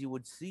the things you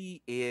would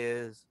see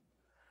is,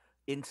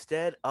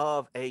 instead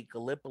of a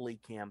Gallipoli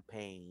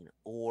campaign,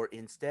 or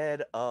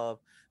instead of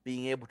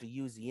being able to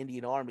use the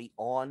Indian Army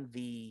on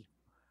the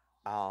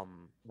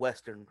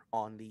Western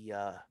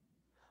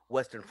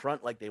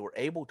Front like they were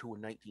able to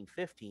in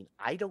 1915,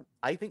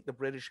 I think the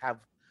British have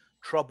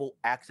trouble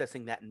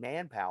accessing that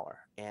manpower,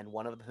 and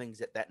one of the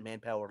things that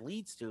manpower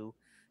leads to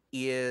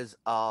is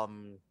I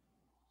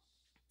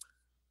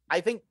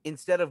think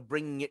instead of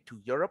bringing it to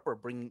Europe or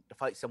bringing it to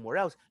fight somewhere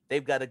else,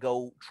 they've got to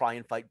go try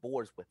and fight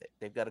Boers with it.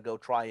 They've got to go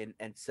try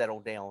and settle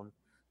down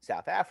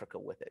South Africa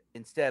with it.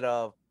 Instead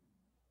of,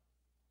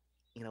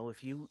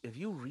 if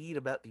you read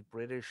about the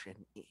British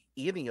and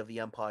any of the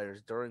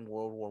empires during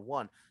World War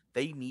One,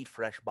 they need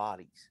fresh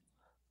bodies.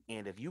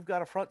 And if you've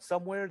got a front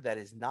somewhere that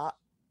is not,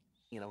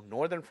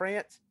 northern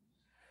France,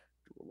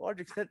 to a large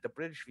extent, the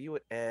British view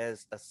it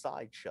as a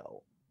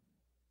sideshow,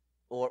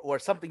 or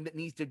something that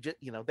needs to just,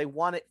 they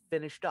want it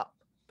finished up.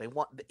 They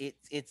want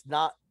it's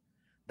not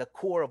the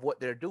core of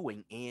what they're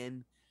doing.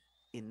 And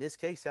in this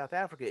case, South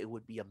Africa, it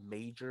would be a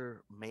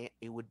major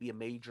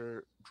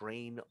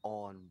drain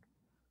on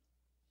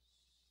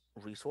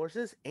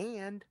resources,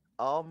 and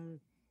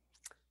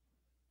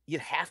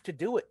you'd have to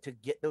do it to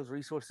get those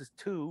resources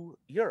to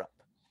Europe.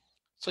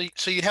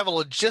 So you have a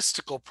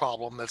logistical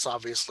problem that's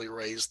obviously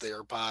raised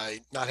there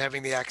by not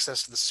having the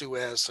access to the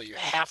Suez, so you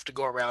have to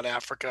go around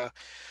Africa.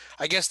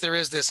 I guess there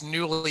is this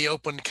newly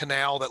opened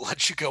canal that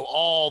lets you go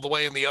all the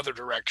way in the other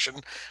direction,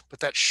 but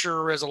that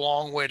sure is a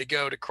long way to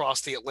go to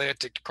cross the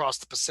Atlantic, to cross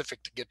the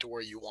Pacific to get to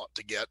where you want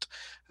to get,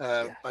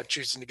 by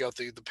choosing to go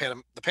through the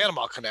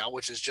Panama Canal,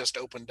 which has just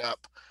opened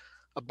up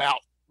about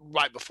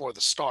right before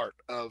the start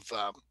of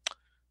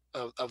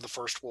the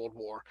First World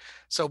War.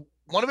 So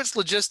one of it's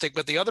logistic,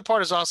 but the other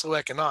part is also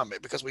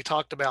economic, because we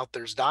talked about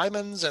there's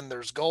diamonds and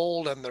there's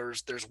gold and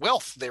there's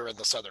wealth there in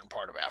the southern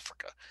part of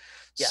Africa.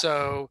 Yeah.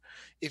 So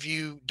if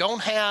you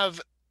don't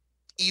have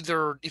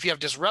if you have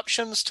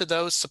disruptions to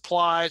those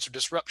supplies or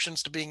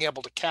disruptions to being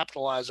able to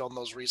capitalize on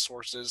those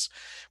resources,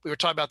 we were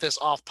talking about this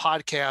off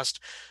podcast.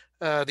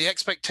 The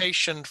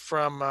expectation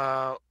from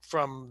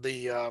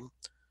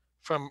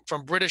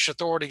British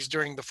authorities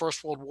during the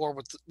First World War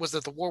was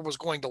that the war was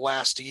going to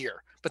last a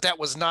year, but that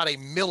was not a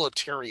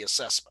military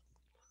assessment.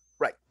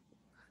 Right.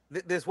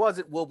 This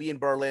wasn't, we'll be in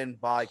Berlin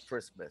by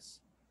Christmas.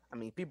 I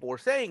mean, people were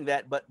saying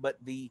that, but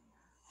the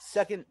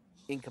second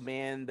in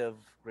command of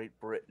Great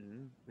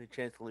Britain, the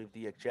Chancellor of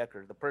the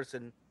Exchequer, the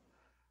person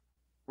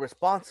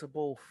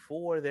responsible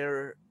for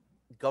their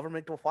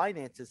governmental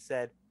finances,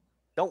 said,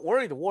 don't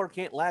worry, the war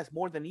can't last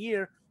more than a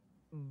year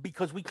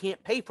because we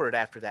can't pay for it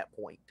after that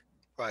point.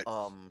 Right.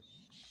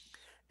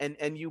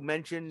 And you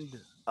mentioned,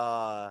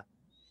 that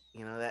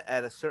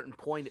at a certain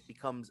point it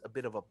becomes a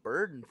bit of a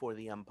burden for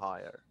the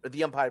empire. Or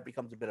the empire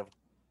becomes a bit of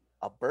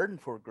a burden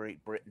for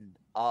Great Britain.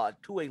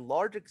 To a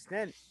large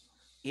extent,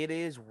 it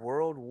is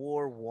World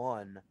War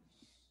One,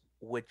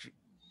 which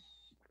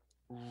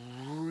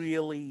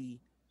really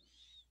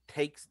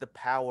takes the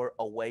power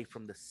away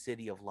from the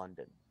City of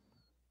London.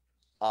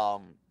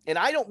 And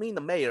I don't mean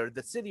the mayor.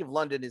 The City of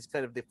London is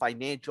kind of the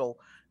financial.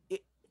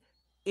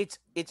 It's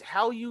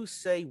how you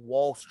say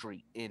Wall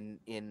Street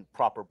in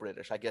proper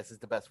British, I guess, is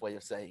the best way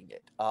of saying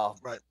it.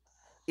 Right.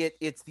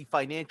 It's the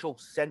financial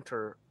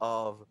center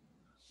of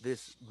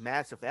this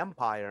massive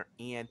empire,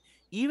 and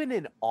even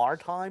in our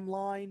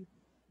timeline,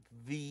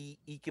 the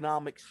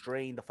economic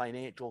strain, the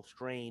financial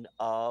strain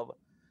of,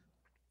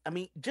 I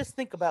mean, just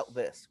think about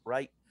this,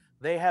 right?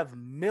 They have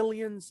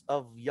millions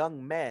of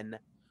young men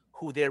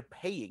who they're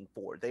paying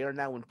for. They are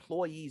now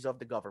employees of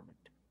the government.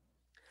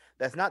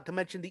 That's not to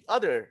mention the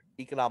other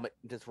economic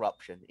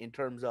disruption in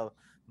terms of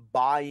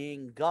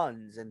buying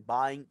guns and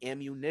buying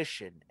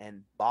ammunition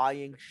and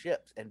buying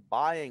ships and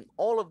buying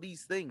all of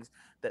these things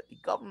that the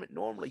government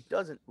normally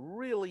doesn't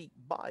really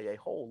buy a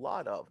whole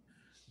lot of.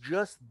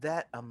 Just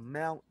that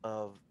amount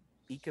of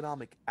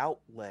economic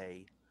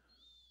outlay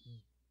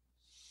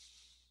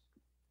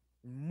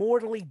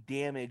mortally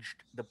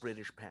damaged the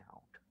British pound.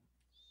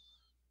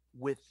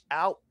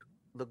 Without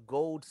the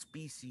gold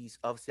species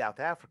of South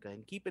Africa,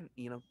 and keep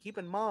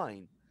in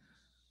mind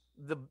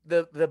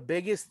the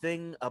biggest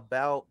thing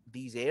about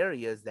these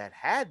areas that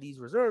had these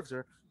reserves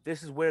are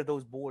this is where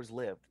those Boers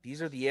lived.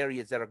 These are the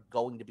areas that are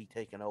going to be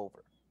taken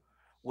over.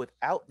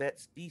 Without that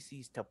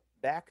species to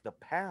back the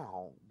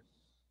pound,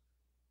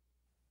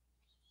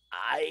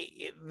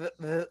 I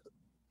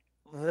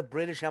the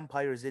British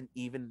Empire is in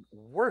even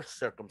worse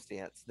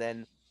circumstance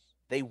than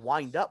they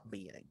wind up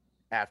being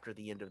after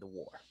the end of the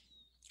war.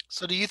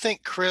 So do you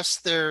think, Chris,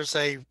 there's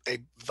a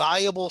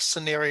viable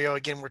scenario?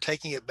 Again, we're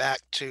taking it back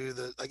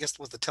to I guess it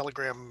was the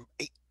Telegram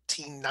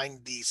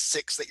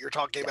 1896 that you're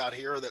talking Yeah. about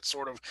here. That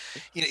sort of,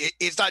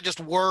 it's not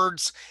just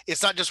words.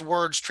 It's not just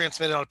words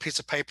transmitted on a piece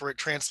of paper. It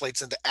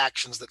translates into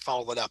actions that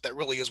follow it up. That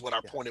really is what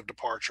our Yeah. point of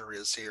departure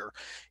is here.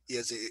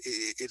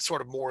 It's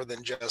sort of more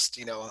than just,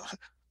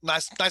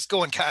 nice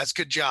going, guys.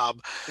 Good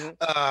job.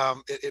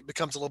 Mhm. It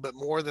becomes a little bit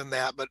more than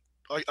that. But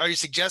are you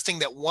suggesting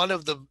that one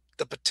of the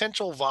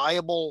potential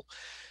viable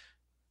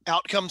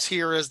outcomes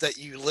here is that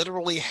you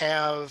literally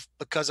have,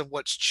 because of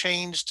what's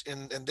changed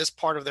in this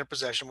part of their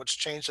possession, what's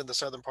changed in the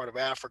southern part of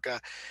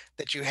Africa,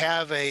 that you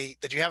have a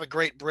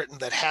Great Britain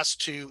that has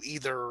to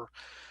either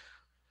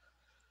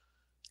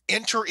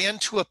enter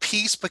into a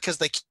peace because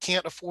they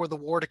can't afford the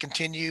war to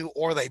continue,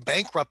 or they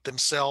bankrupt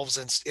themselves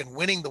in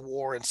winning the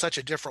war in such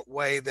a different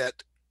way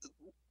that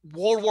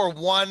World War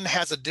One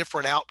has a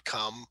different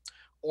outcome,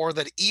 or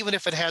that even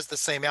if it has the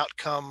same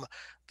outcome,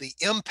 the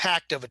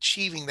impact of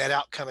achieving that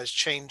outcome has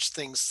changed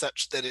things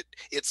such that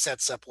it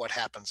sets up what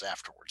happens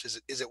afterwards.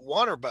 Is it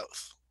one or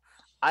both?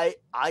 I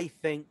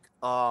think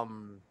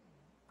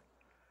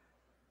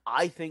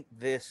I think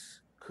this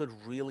could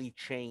really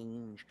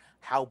change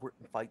how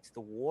Britain fights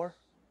the war.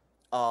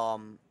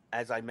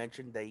 As I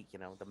mentioned, the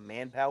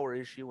manpower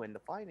issue and the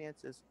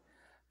finances.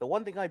 The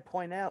one thing I'd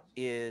point out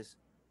is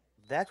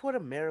that's what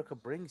America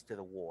brings to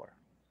the war.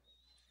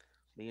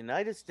 The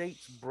United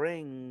States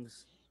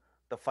brings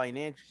the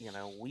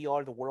financial, we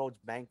are the world's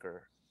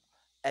banker,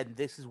 and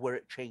this is where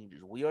it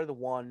changes. We are the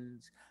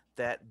ones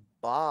that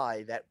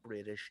buy that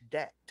British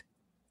debt,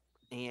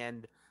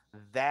 and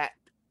that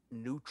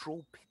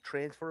neutral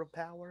transfer of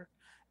power,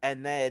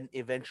 and then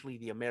eventually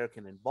the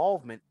American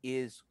involvement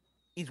is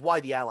why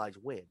the Allies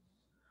win.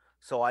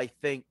 So I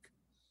think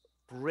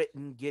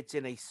Britain gets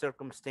in a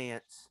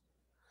circumstance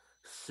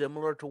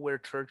similar to where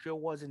Churchill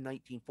was in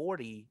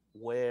 1940,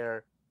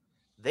 where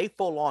they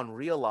full on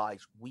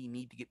realize we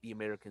need to get the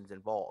Americans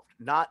involved.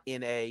 Not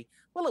in a,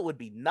 well, it would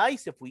be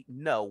nice if we,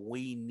 no,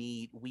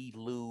 we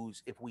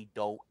lose if we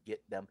don't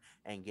get them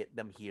and get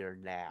them here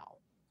now.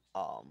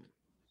 Um,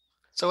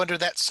 So under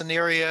that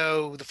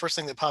scenario, the first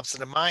thing that pops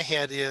into my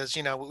head is,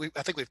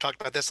 I think we've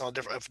talked about this on a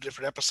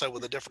different episode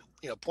with a different,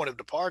 point of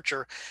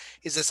departure,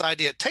 is this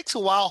idea. It takes a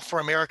while for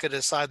America to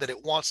decide that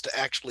it wants to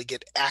actually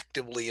get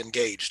actively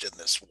engaged in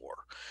this war.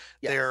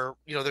 yes.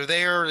 They're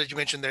there, as you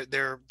mentioned,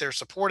 they're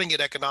supporting it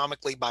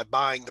economically by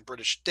buying the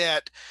British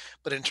debt,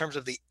 but in terms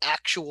of the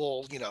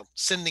actual,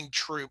 sending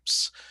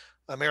troops,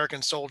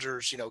 American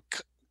soldiers,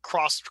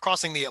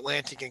 crossing the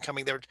Atlantic and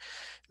coming there,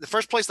 the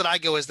first place that I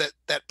go is that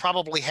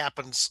probably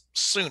happens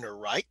sooner,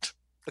 right?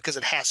 Because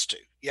it has to.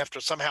 You have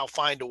to somehow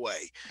find a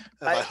way,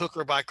 by hook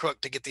or by crook,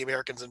 to get the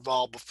Americans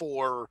involved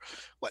before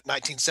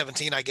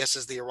 1917, I guess,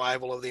 is the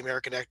arrival of the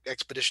American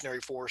Expeditionary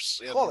Force.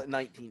 Call it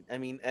 19. I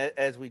mean,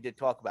 as we did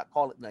talk about,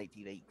 call it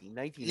 1918.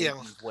 1918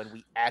 Yeah. is when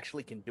we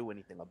actually can do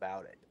anything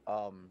about it.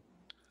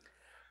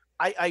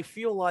 I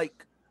feel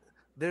like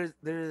there's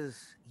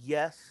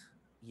yes,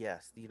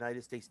 the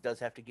United States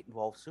does have to get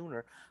involved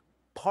sooner.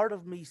 Part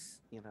of me,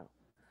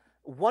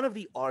 one of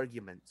the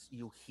arguments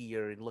you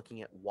hear in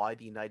looking at why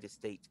the United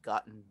States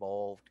got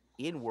involved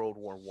in World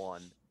War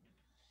One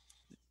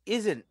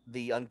isn't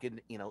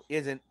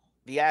isn't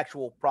the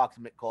actual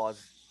proximate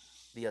cause,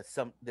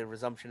 the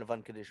resumption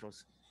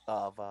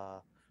of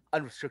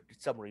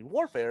unrestricted submarine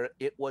warfare.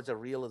 It was a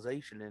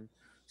realization in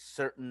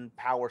certain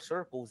power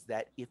circles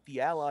that if the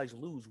Allies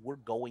lose, we're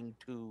going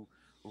to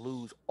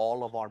lose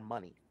all of our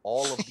money,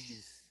 all of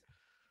these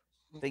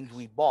things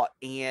we bought,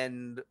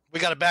 and We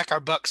got to back our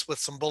bucks with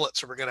some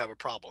bullets, or we're going to have a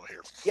problem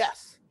here.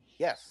 yes,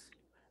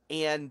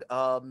 and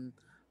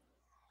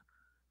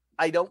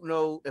I don't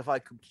know if I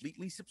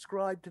completely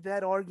subscribe to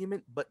that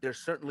argument, but there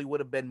certainly would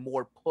have been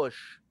more push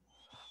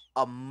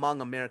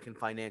among American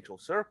financial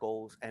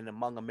circles and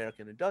among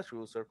American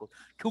industrial circles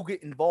to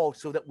get involved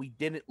so that we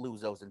didn't lose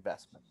those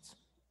investments.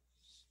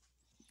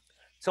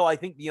 So I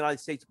think the United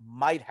States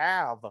might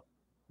have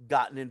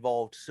gotten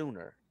involved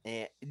sooner,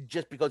 and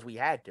just because we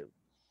had to.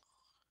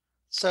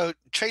 So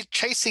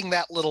chasing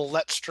that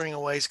that string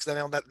of ways, because I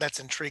know that's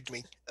intrigued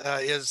me,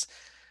 is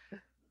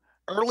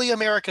early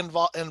American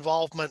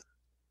involvement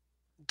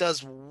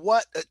does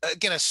what,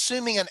 again,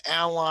 assuming an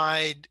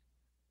Allied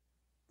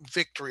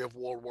victory of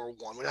World War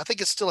I. I think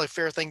it's still a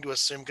fair thing to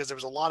assume because there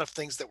was a lot of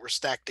things that were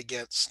stacked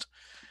against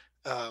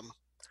um,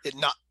 it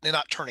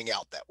not turning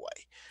out that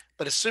way.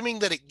 But assuming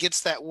that it gets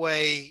that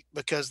way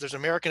because there's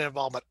American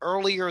involvement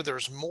earlier,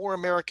 there's more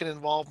American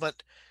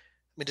involvement.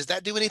 I mean, does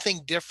that do anything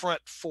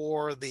different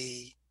for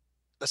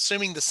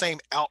assuming the same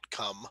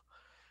outcome,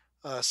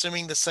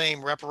 assuming the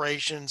same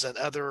reparations and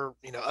other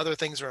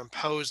things are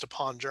imposed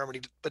upon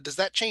Germany? But does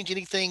that change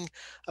anything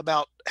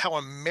about how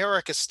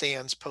America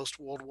stands post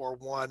World War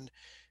One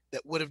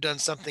that would have done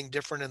something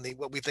different in the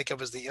what we think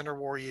of as the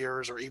interwar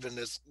years, or even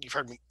as you've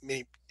heard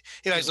me,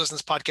 who's listened to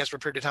this podcast for a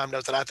period of time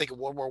knows that I think of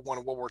World War One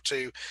and World War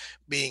Two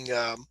being,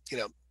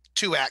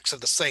 two acts of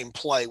the same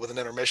play with an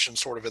intermission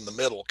sort of in the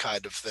middle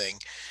kind of thing.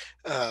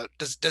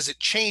 Does it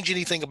change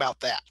anything about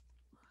that?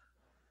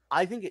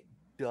 I think it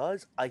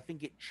does. I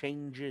think it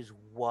changes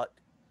what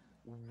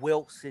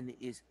Wilson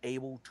is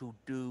able to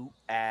do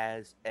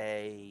as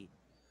a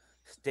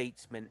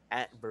statesman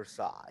at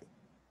Versailles.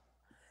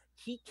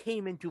 He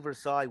came into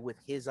Versailles with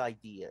his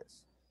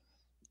ideas,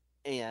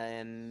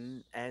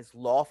 and as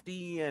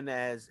lofty and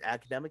as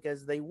academic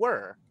as they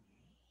were,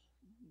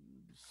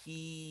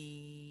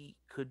 he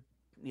could,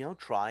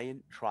 try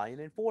and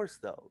enforce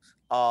those.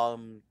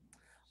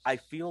 I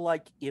feel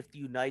like if the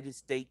United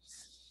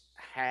States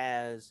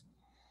has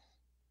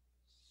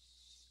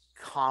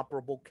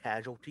comparable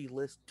casualty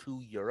list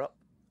to Europe,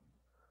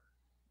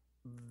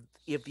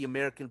 if the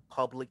American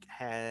public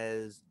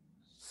has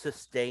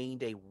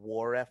sustained a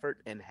war effort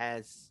and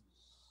has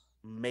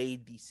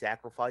made the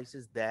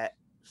sacrifices that,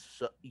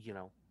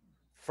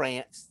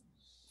 France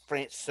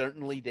France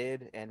certainly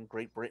did and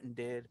Great Britain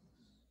did.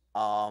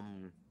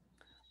 Um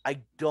I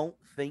don't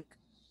think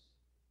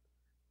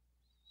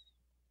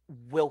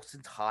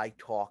Wilson's high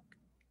talk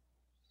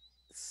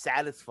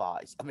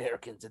satisfies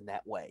Americans in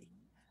that way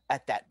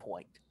at that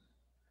point.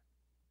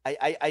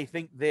 I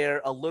think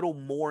they're a little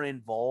more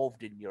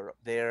involved in Europe.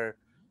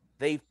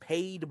 They've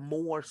paid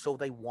more, so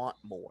they want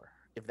more,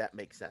 if that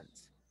makes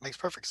sense. Makes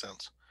perfect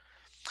sense.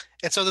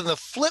 And so then the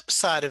flip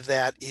side of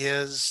that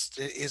is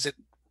it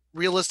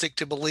realistic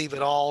to believe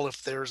at all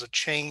if there's a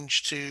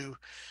change to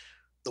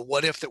the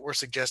what if that we're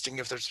suggesting,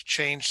 if there's a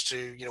change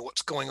to,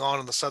 what's going on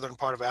in the southern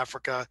part of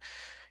Africa,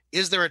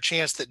 is there a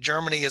chance that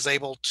Germany is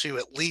able to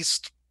at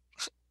least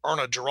earn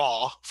a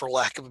draw, for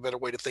lack of a better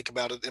way to think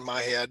about it in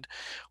my head,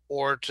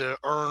 or to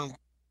earn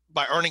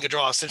by earning a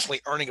draw,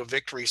 essentially earning a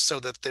victory, so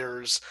that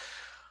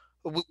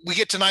we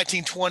get to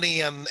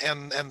 1920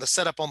 and the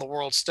setup on the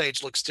world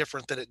stage looks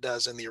different than it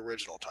does in the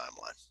original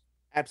timeline.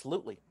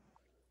 Absolutely.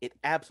 It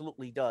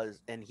absolutely does,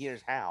 and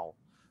here's how.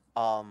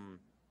 Um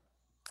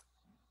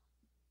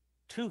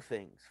Two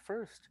things.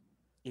 First,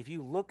 if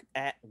you look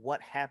at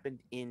what happened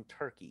in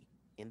Turkey,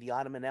 in the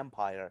Ottoman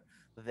Empire,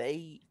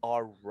 they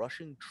are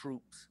rushing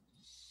troops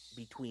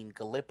between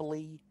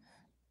Gallipoli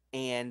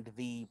and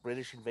the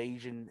British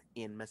invasion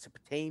in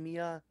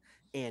Mesopotamia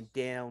and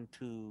down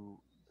to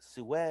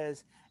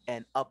Suez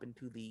and up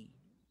into the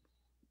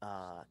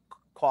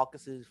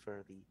Caucasus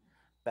for the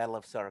Battle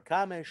of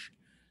Sarikamish.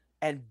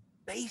 And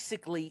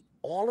basically,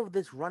 all of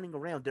this running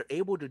around, they're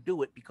able to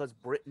do it because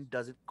Britain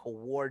doesn't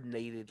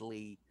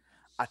coordinatedly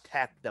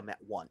attack them at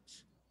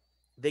once.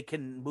 They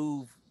can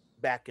move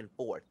back and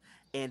forth.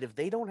 And if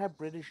they don't have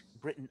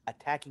Britain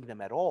attacking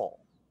them at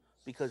all,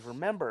 because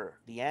remember,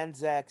 the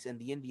Anzacs and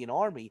the Indian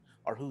Army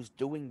are who's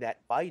doing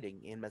that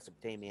fighting in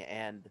Mesopotamia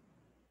and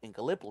in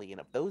Gallipoli.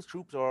 And if those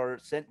troops are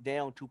sent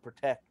down to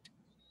protect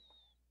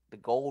the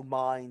gold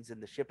mines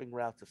and the shipping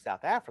routes of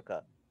South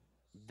Africa,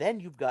 then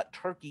you've got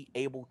Turkey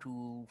able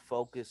to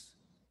focus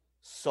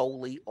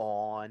solely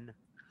on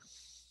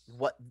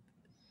what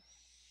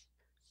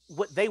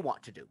what they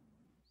want to do,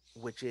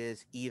 which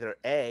is either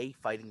A,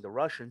 fighting the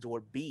Russians, or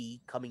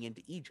B, coming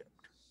into Egypt.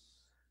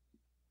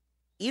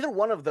 Either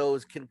one of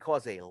those can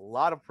cause a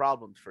lot of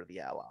problems for the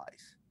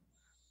Allies.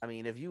 I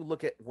mean, if you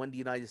look at when the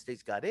United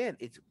States got in,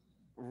 it's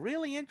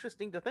really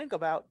interesting to think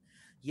about.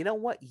 You know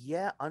what?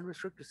 Yeah,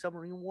 unrestricted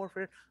submarine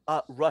warfare.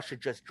 Russia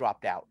just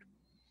dropped out.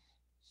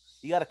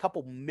 You got a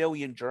couple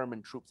million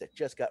German troops that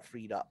just got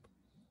freed up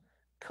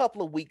a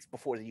couple of weeks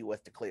before the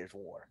U.S. declares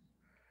war.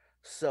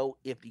 So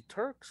if the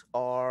Turks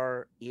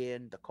are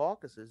in the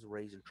Caucasus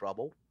raising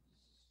trouble,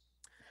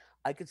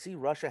 I could see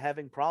Russia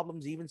having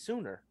problems even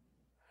sooner,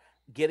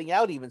 getting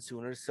out even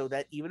sooner, so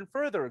that even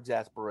further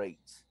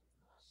exasperates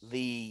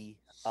the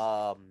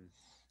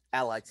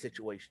Allied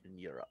situation in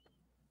Europe.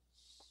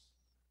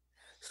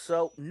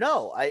 So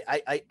no,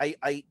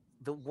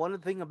 the one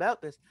thing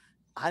about this,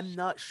 I'm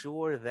not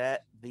sure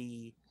that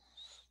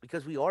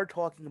because we are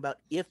talking about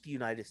if the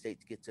United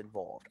States gets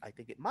involved. I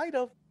think it might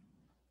have,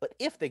 but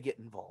if they get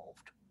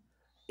involved,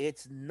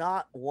 it's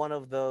not one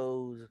of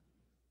those.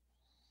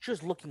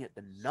 Just looking at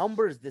the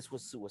numbers, this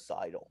was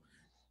suicidal.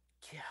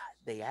 Yeah,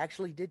 they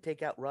actually did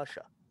take out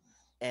Russia.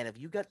 And if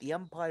you got the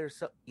empire,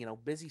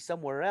 busy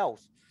somewhere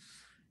else,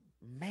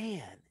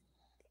 man,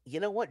 you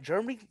know what?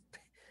 Germany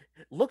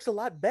looks a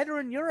lot better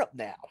in Europe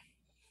now.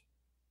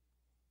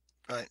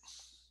 Right.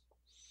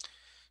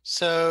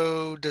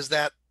 So does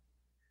that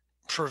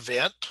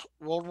prevent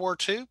World War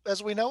II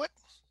as we know it?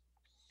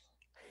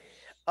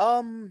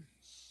 Um,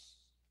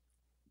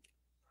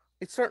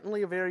 it's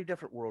certainly a very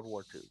different World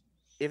War II.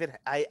 If it,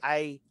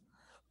 I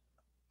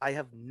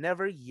have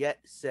never yet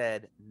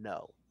said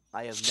no.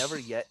 I have never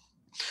yet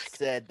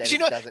said that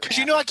it doesn't Because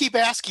you know, I happen. keep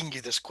asking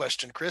you this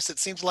question, Chris. It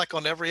seems like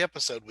on every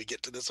episode we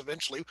get to this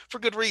eventually for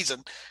good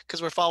reason,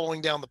 because we're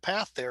following down the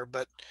path there.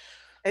 But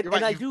And you're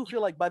and right. I do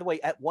feel like, by the way,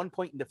 at one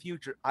point in the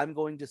future, I'm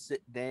going to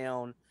sit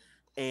down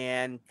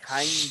and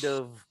kind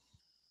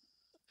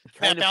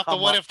Map of out the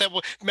come what up. if that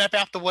will map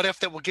out the what if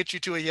that will get you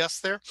to a yes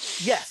there.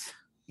 Yes,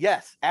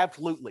 yes,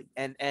 absolutely,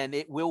 and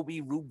it will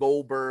be Rube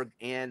Goldberg,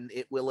 and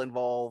it will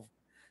involve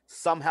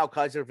somehow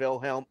Kaiser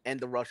Wilhelm and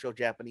the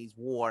Russo-Japanese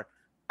War.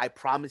 I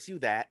promise you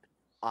that.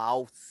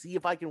 I'll see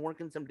if I can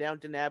work in some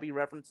Downton Abbey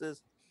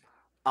references.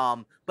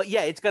 But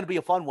yeah, it's going to be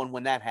a fun one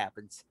when that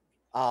happens.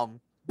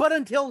 But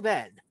until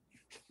then,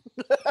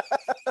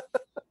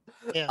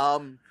 Yeah.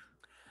 um,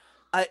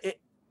 I it,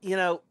 you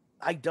know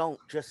I don't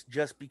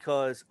just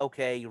because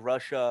okay,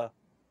 Russia.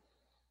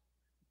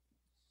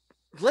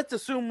 Let's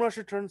assume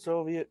Russia turns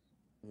Soviet.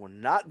 We're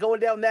not going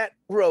down that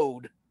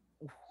road.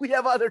 We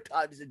have other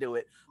times to do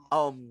it.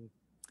 Um,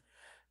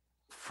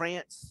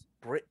 France,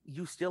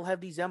 you still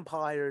have these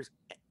empires,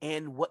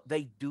 and what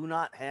they do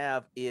not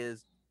have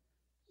is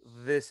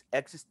this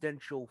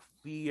existential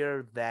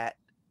fear that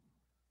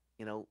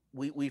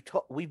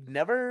we've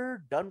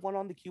never done one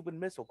on the Cuban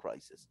Missile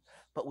Crisis,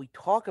 but we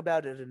talk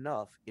about it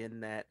enough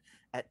in that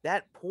at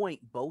that point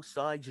both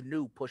sides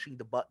knew pushing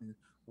the button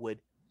would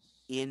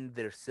end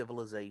their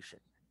civilization.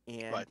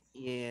 And Right.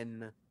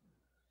 in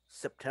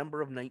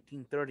September of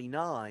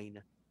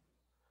 1939,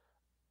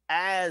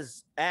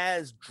 as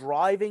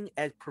driving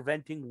as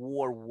preventing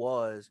war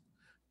was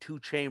to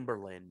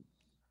Chamberlain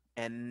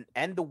and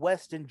the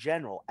West in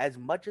general, as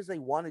much as they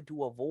wanted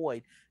to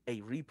avoid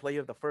a replay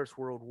of the First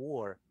World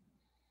War,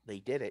 they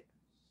did it.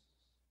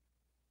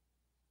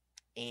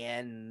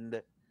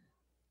 And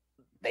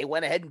they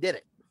went ahead and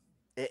did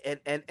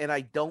it. And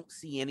I don't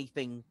see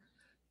anything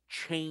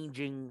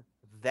changing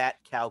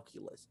that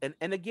calculus.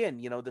 And again,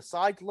 the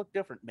sides look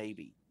different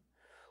maybe.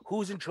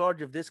 Who's in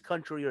charge of this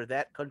country or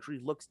that country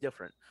looks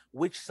different.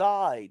 Which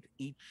side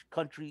each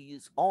country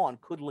is on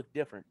could look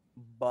different,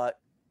 but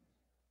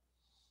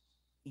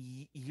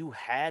you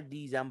had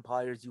these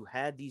empires, you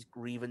had these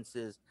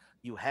grievances,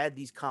 you had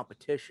these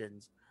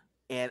competitions,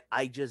 and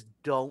I just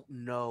don't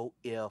know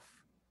if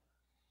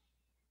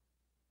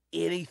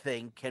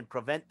anything can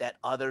prevent that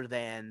other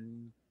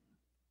than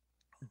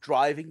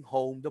driving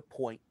home the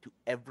point to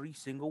every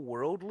single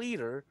world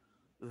leader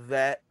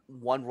that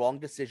one wrong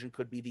decision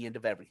could be the end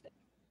of everything.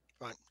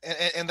 Right,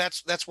 and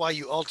that's why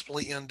you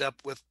ultimately end up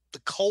with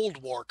the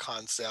Cold War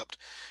concept,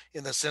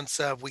 in the sense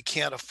of we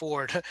can't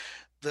afford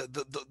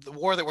the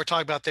war that we're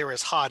talking about there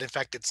is hot. In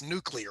fact, it's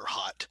nuclear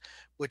hot,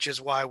 which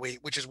is why we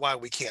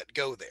can't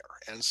go there.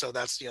 And so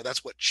that's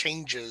what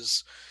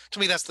changes. To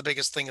me, that's the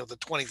biggest thing of the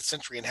 20th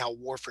century and how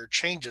warfare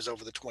changes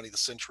over the 20th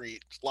century.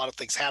 A lot of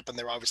things happen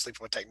there, obviously,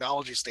 from a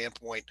technology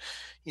standpoint.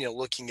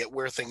 Looking at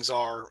where things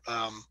are.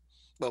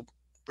 Well,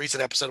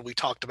 recent episode we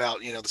talked about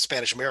the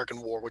Spanish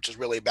American War, which is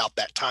really about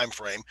that time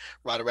frame,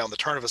 right around the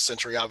turn of a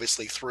century,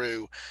 obviously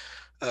through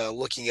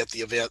looking at the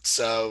events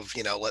of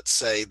let's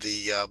say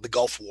the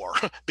Gulf War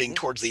being Mm-hmm.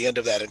 towards the end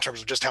of that, in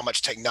terms of just how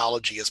much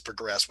technology has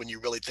progressed. When you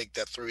really think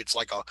that through, it's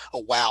like a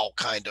wow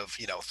kind of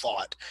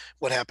thought,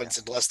 what Yeah. happens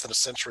in less than a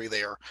century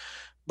there.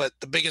 But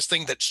the biggest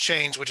thing that's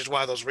changed, which is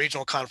why those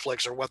regional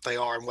conflicts are what they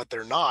are and what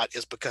they're not,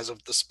 is because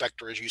of the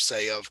specter, as you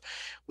say, of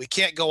we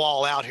can't go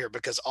all out here,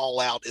 because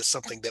all out is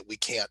something that we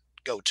can't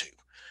go to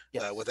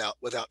Yes.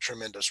 without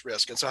tremendous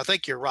risk. And so I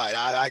think you're right.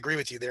 I agree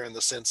with you there, in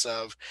the sense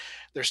of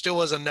there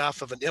still is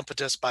enough of an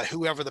impetus by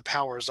whoever the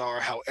powers are,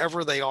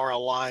 however they are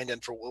aligned,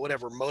 and for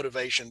whatever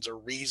motivations or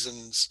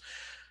reasons,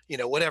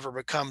 whatever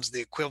becomes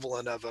the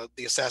equivalent of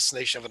the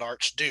assassination of an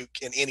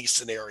archduke in any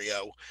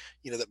scenario,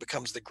 that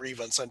becomes the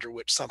grievance under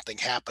which something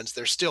happens.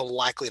 They're still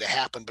likely to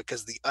happen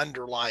because the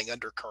underlying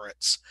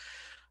undercurrents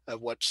of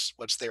what's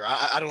there.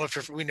 I don't know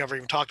if we never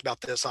even talked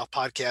about this off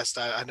podcast.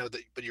 I know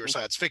that, but you're a Mm-hmm.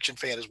 science fiction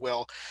fan as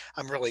well.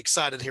 I'm really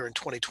excited here in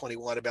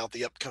 2021 about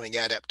the upcoming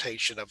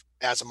adaptation of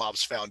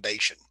Asimov's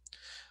Foundation.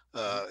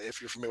 Mm-hmm. If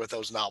you're familiar with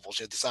those novels,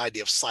 this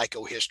idea of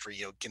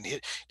psychohistory,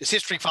 does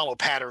history follow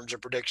patterns or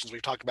predictions?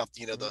 We've talked about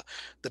Mm-hmm.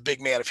 the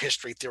big man of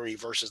history theory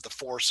versus the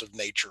force of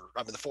nature.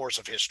 I mean, the force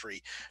of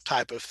history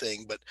type of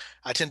thing. But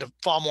I tend to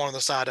fall more on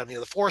the side of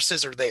the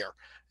forces are there.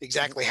 Mm-hmm.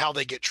 Exactly how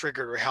they get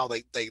triggered, or how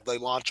they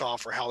launch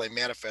off, or how they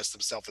manifest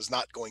themselves, is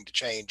not going to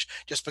change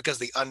just because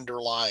the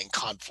underlying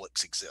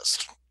conflicts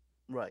exist,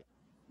 Right.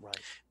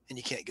 Right. and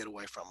you can't get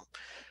away from them.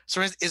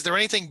 So, is there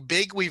anything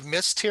big we've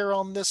missed here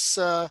on this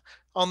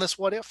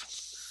what if?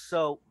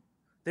 So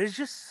there's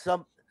just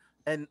some,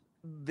 and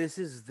this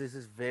is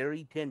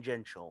very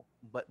tangential,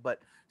 but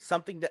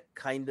something that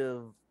kind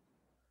of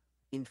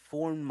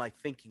informed my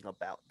thinking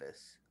about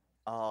this.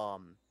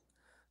 Um,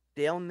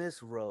 Down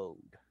this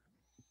road,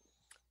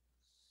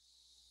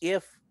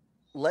 if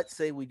let's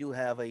say we do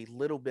have a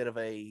little bit of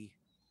a,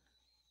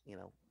 you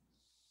know,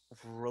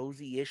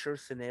 rosy-isher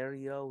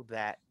scenario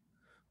that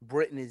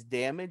Britain is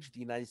damaged, the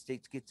United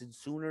States gets in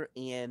sooner,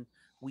 and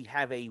we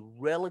have a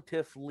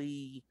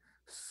relatively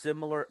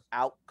similar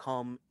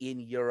outcome in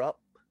Europe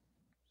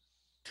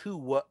to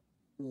what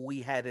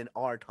we had in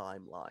our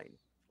timeline.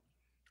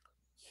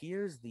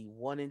 Here's the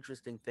one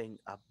interesting thing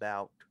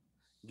about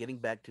getting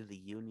back to the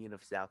Union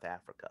of South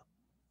Africa.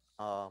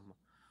 Um,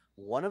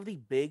 One of the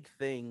big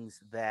things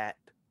that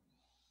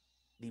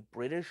the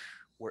British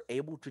were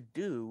able to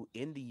do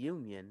in the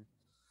Union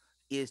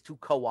is to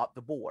co opt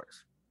the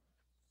Boers,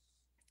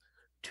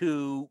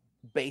 to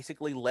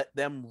basically let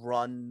them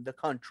run the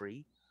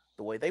country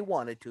the way they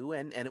wanted to.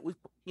 And it was,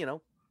 you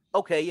know,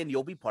 okay, and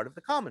you'll be part of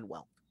the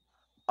Commonwealth.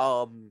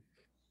 Um,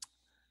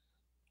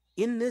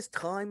 in this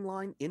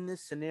timeline, in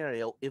this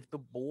scenario, if the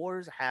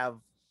Boers have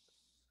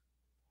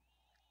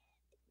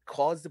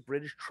caused the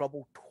British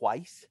trouble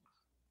twice,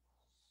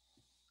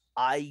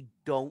 I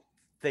don't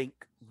think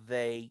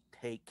they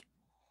take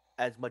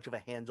as much of a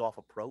hands off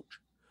approach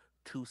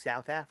to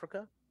South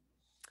Africa.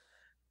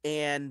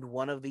 And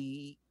one of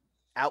the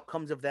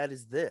outcomes of that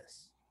is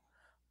this.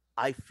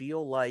 I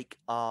feel like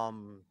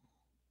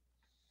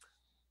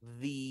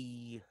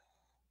the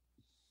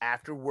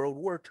after World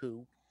War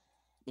II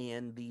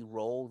and the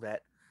role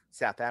that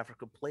South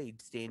Africa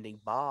played standing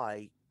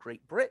by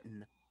Great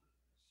Britain,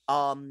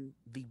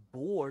 the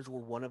Boers were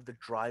one of the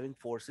driving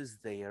forces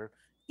there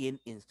in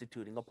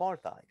instituting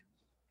apartheid.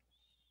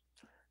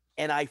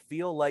 And I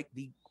feel like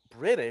the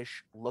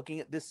British, looking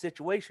at this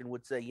situation,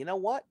 would say, you know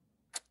what?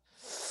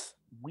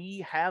 We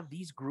have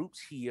these groups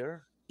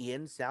here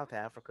in South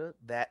Africa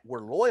that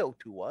were loyal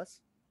to us.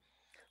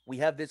 We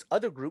have this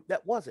other group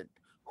that wasn't.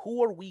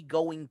 Who are we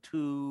going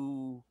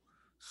to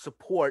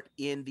support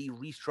in the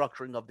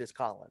restructuring of this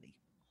colony?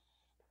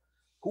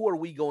 Who are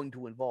we going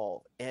to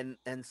involve? And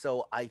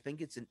so I think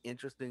it's an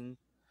interesting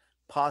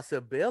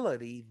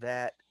possibility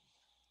that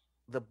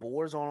the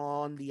Boers are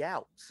on the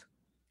outs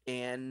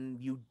and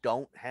you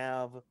don't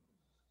have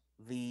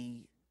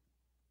the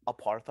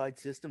apartheid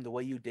system the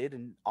way you did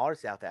in our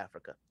South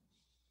Africa.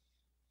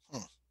 Hmm.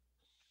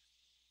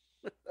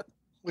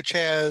 Which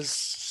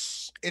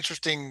has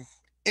interesting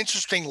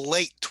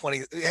late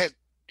 20th. It had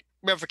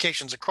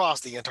ramifications across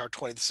the entire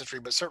 20th century,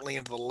 but certainly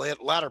into the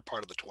latter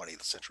part of the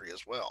 20th century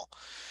as well.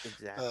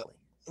 Exactly.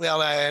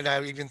 Well, and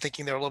I'm even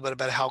thinking there a little bit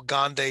about how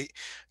Gandhi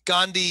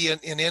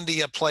in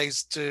India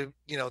plays to,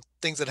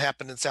 things that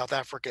happened in South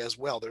Africa as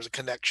well. There's a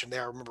connection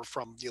there. I remember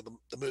from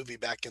the movie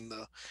back in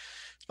the.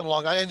 It's been a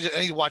long. I need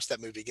to watch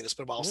that movie again. It's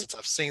been a while since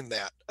I've seen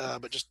that.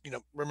 But just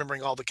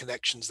remembering all the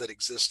connections that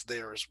exist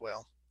there as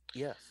well.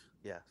 Yes.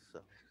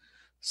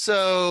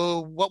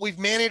 So what we've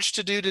managed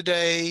to do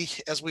today,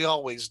 as we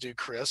always do,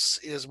 Chris,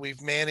 is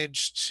we've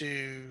managed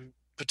to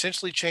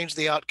potentially change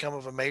the outcome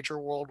of a major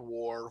world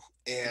war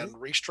and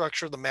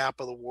restructure the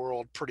map of the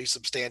world pretty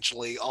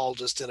substantially, all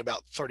just in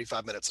about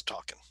 35 minutes of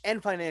talking.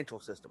 And financial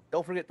system.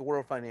 Don't forget the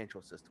world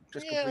financial system.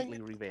 Just completely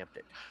revamped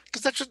it.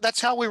 Because that's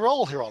how we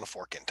roll here on A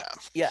Fork in Time.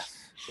 Yes.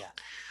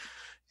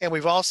 And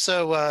we've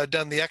also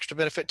done the extra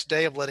benefit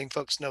today of letting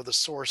folks know the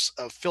source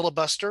of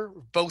filibuster,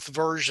 both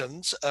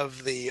versions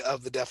of the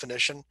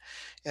definition.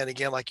 And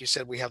again, like you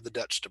said, we have the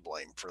Dutch to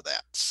blame for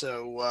that.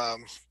 So,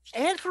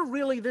 and for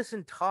really this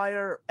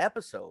entire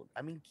episode.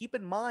 I mean, keep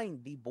in mind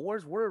the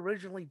Boers were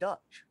originally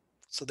Dutch.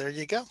 So there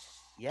you go.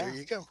 Yeah. There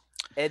you go.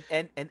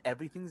 And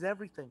everything's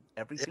everything.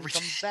 Everything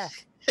comes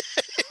back.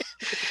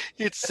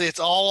 It's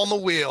all on the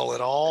wheel.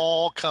 It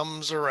all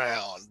comes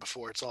around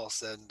before it's all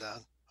said and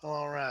done.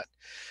 All right.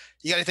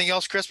 You got anything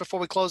else, Chris, before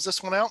we close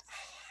this one out?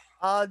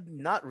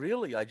 Not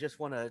really. I just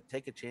want to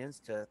take a chance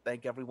to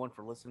thank everyone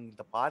for listening to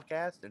the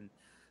podcast and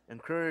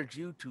encourage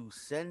you to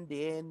send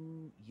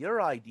in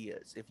your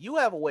ideas. If you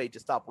have a way to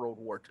stop World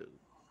War II,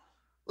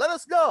 let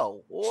us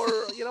know. Or,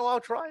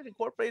 I'll try and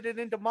incorporate it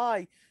into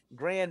my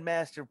grand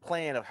master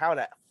plan of how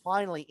to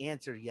finally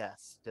answer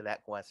yes to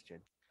that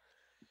question.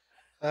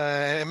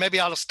 And maybe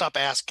I'll just stop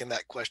asking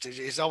that question.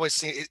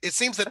 It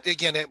seems that,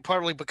 again,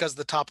 partly because of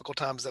the topical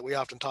times that we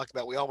often talk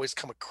about, we always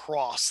come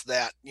across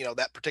that,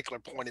 that particular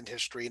point in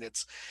history. And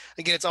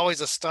it's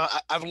always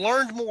I've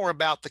learned more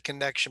about the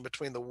connection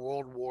between the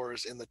world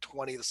wars in the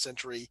 20th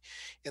century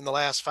in the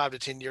last 5 to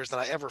 10 years than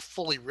I ever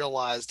fully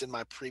realized in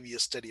my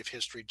previous study of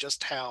history,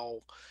 just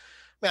how,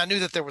 I knew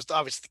that there was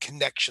obviously the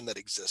connection that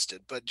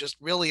existed, but just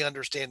really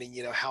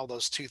understanding, how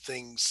those two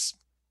things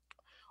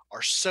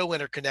are so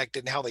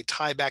interconnected and how they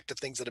tie back to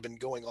things that have been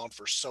going on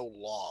for so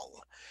long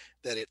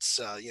that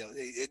it's, I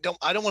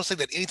don't want to say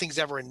that anything's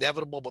ever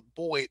inevitable, but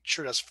boy, it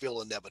sure does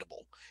feel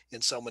inevitable in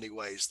so many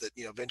ways that,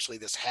 eventually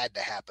this had to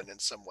happen in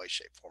some way,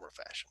 shape, form, or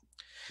fashion.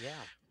 Yeah.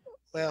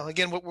 Well,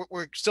 again,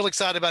 we're still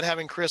excited about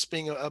having Chris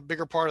being a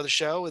bigger part of the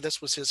show.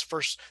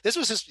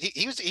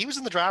 He was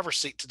in the driver's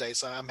seat today,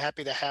 so I'm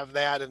happy to have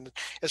that. And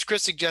as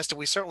Chris suggested,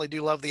 we certainly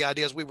do love the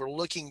ideas we were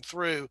looking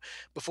through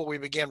before we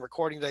began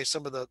recording today.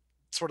 Some of the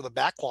sort of the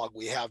backlog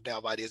we have now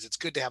of ideas. It's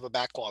good to have a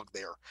backlog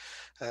there.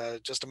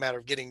 Just a matter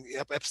of getting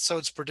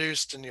episodes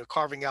produced and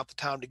carving out the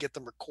time to get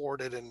them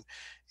recorded, and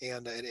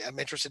I'm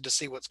interested to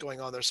see what's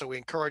going on there. So we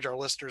encourage our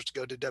listeners to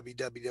go to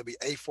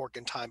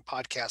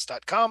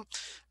www.aforkintimepodcast.com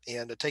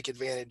and to take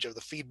advantage of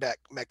the feedback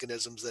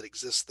mechanisms that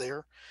exist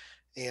there.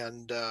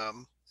 And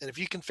if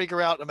you can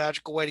figure out a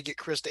magical way to get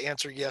Chris to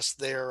answer yes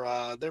there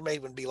may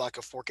even be like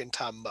a Fork in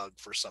Time mug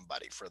for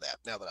somebody for that.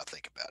 Now that I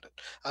think about it,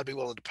 I'd be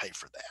willing to pay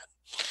for that.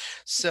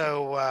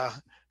 So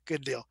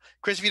good deal.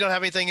 Chris, if you don't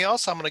have anything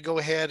else, I'm going to go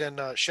ahead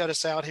and shut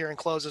us out here and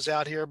close us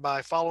out here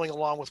by following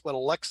along with what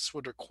Alexis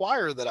would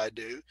require that I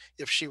do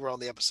if she were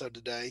on the episode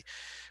today,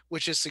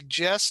 which is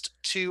suggest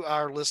to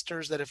our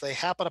listeners that if they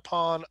happen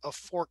upon a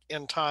fork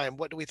in time,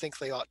 what do we think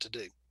they ought to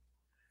do?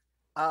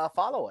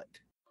 Follow it.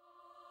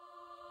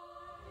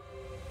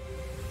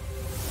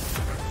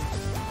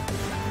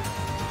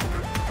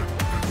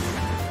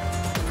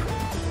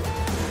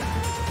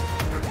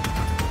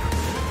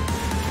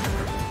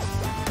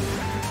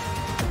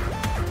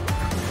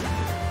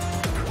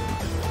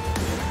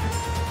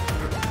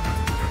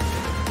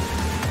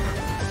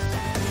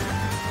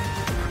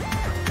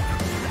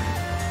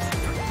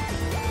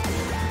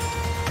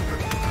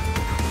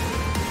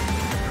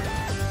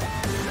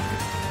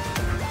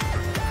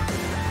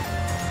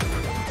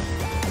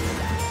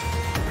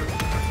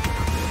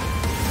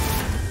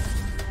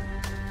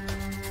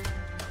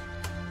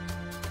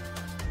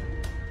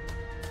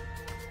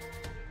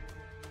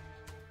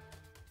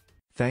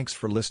 Thanks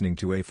for listening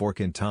to A Fork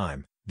in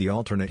Time, the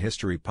alternate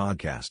history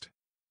podcast.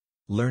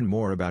 Learn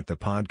more about the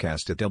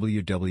podcast at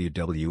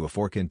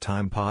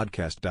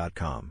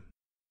www.aforkintimepodcast.com.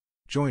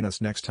 Join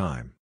us next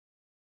time.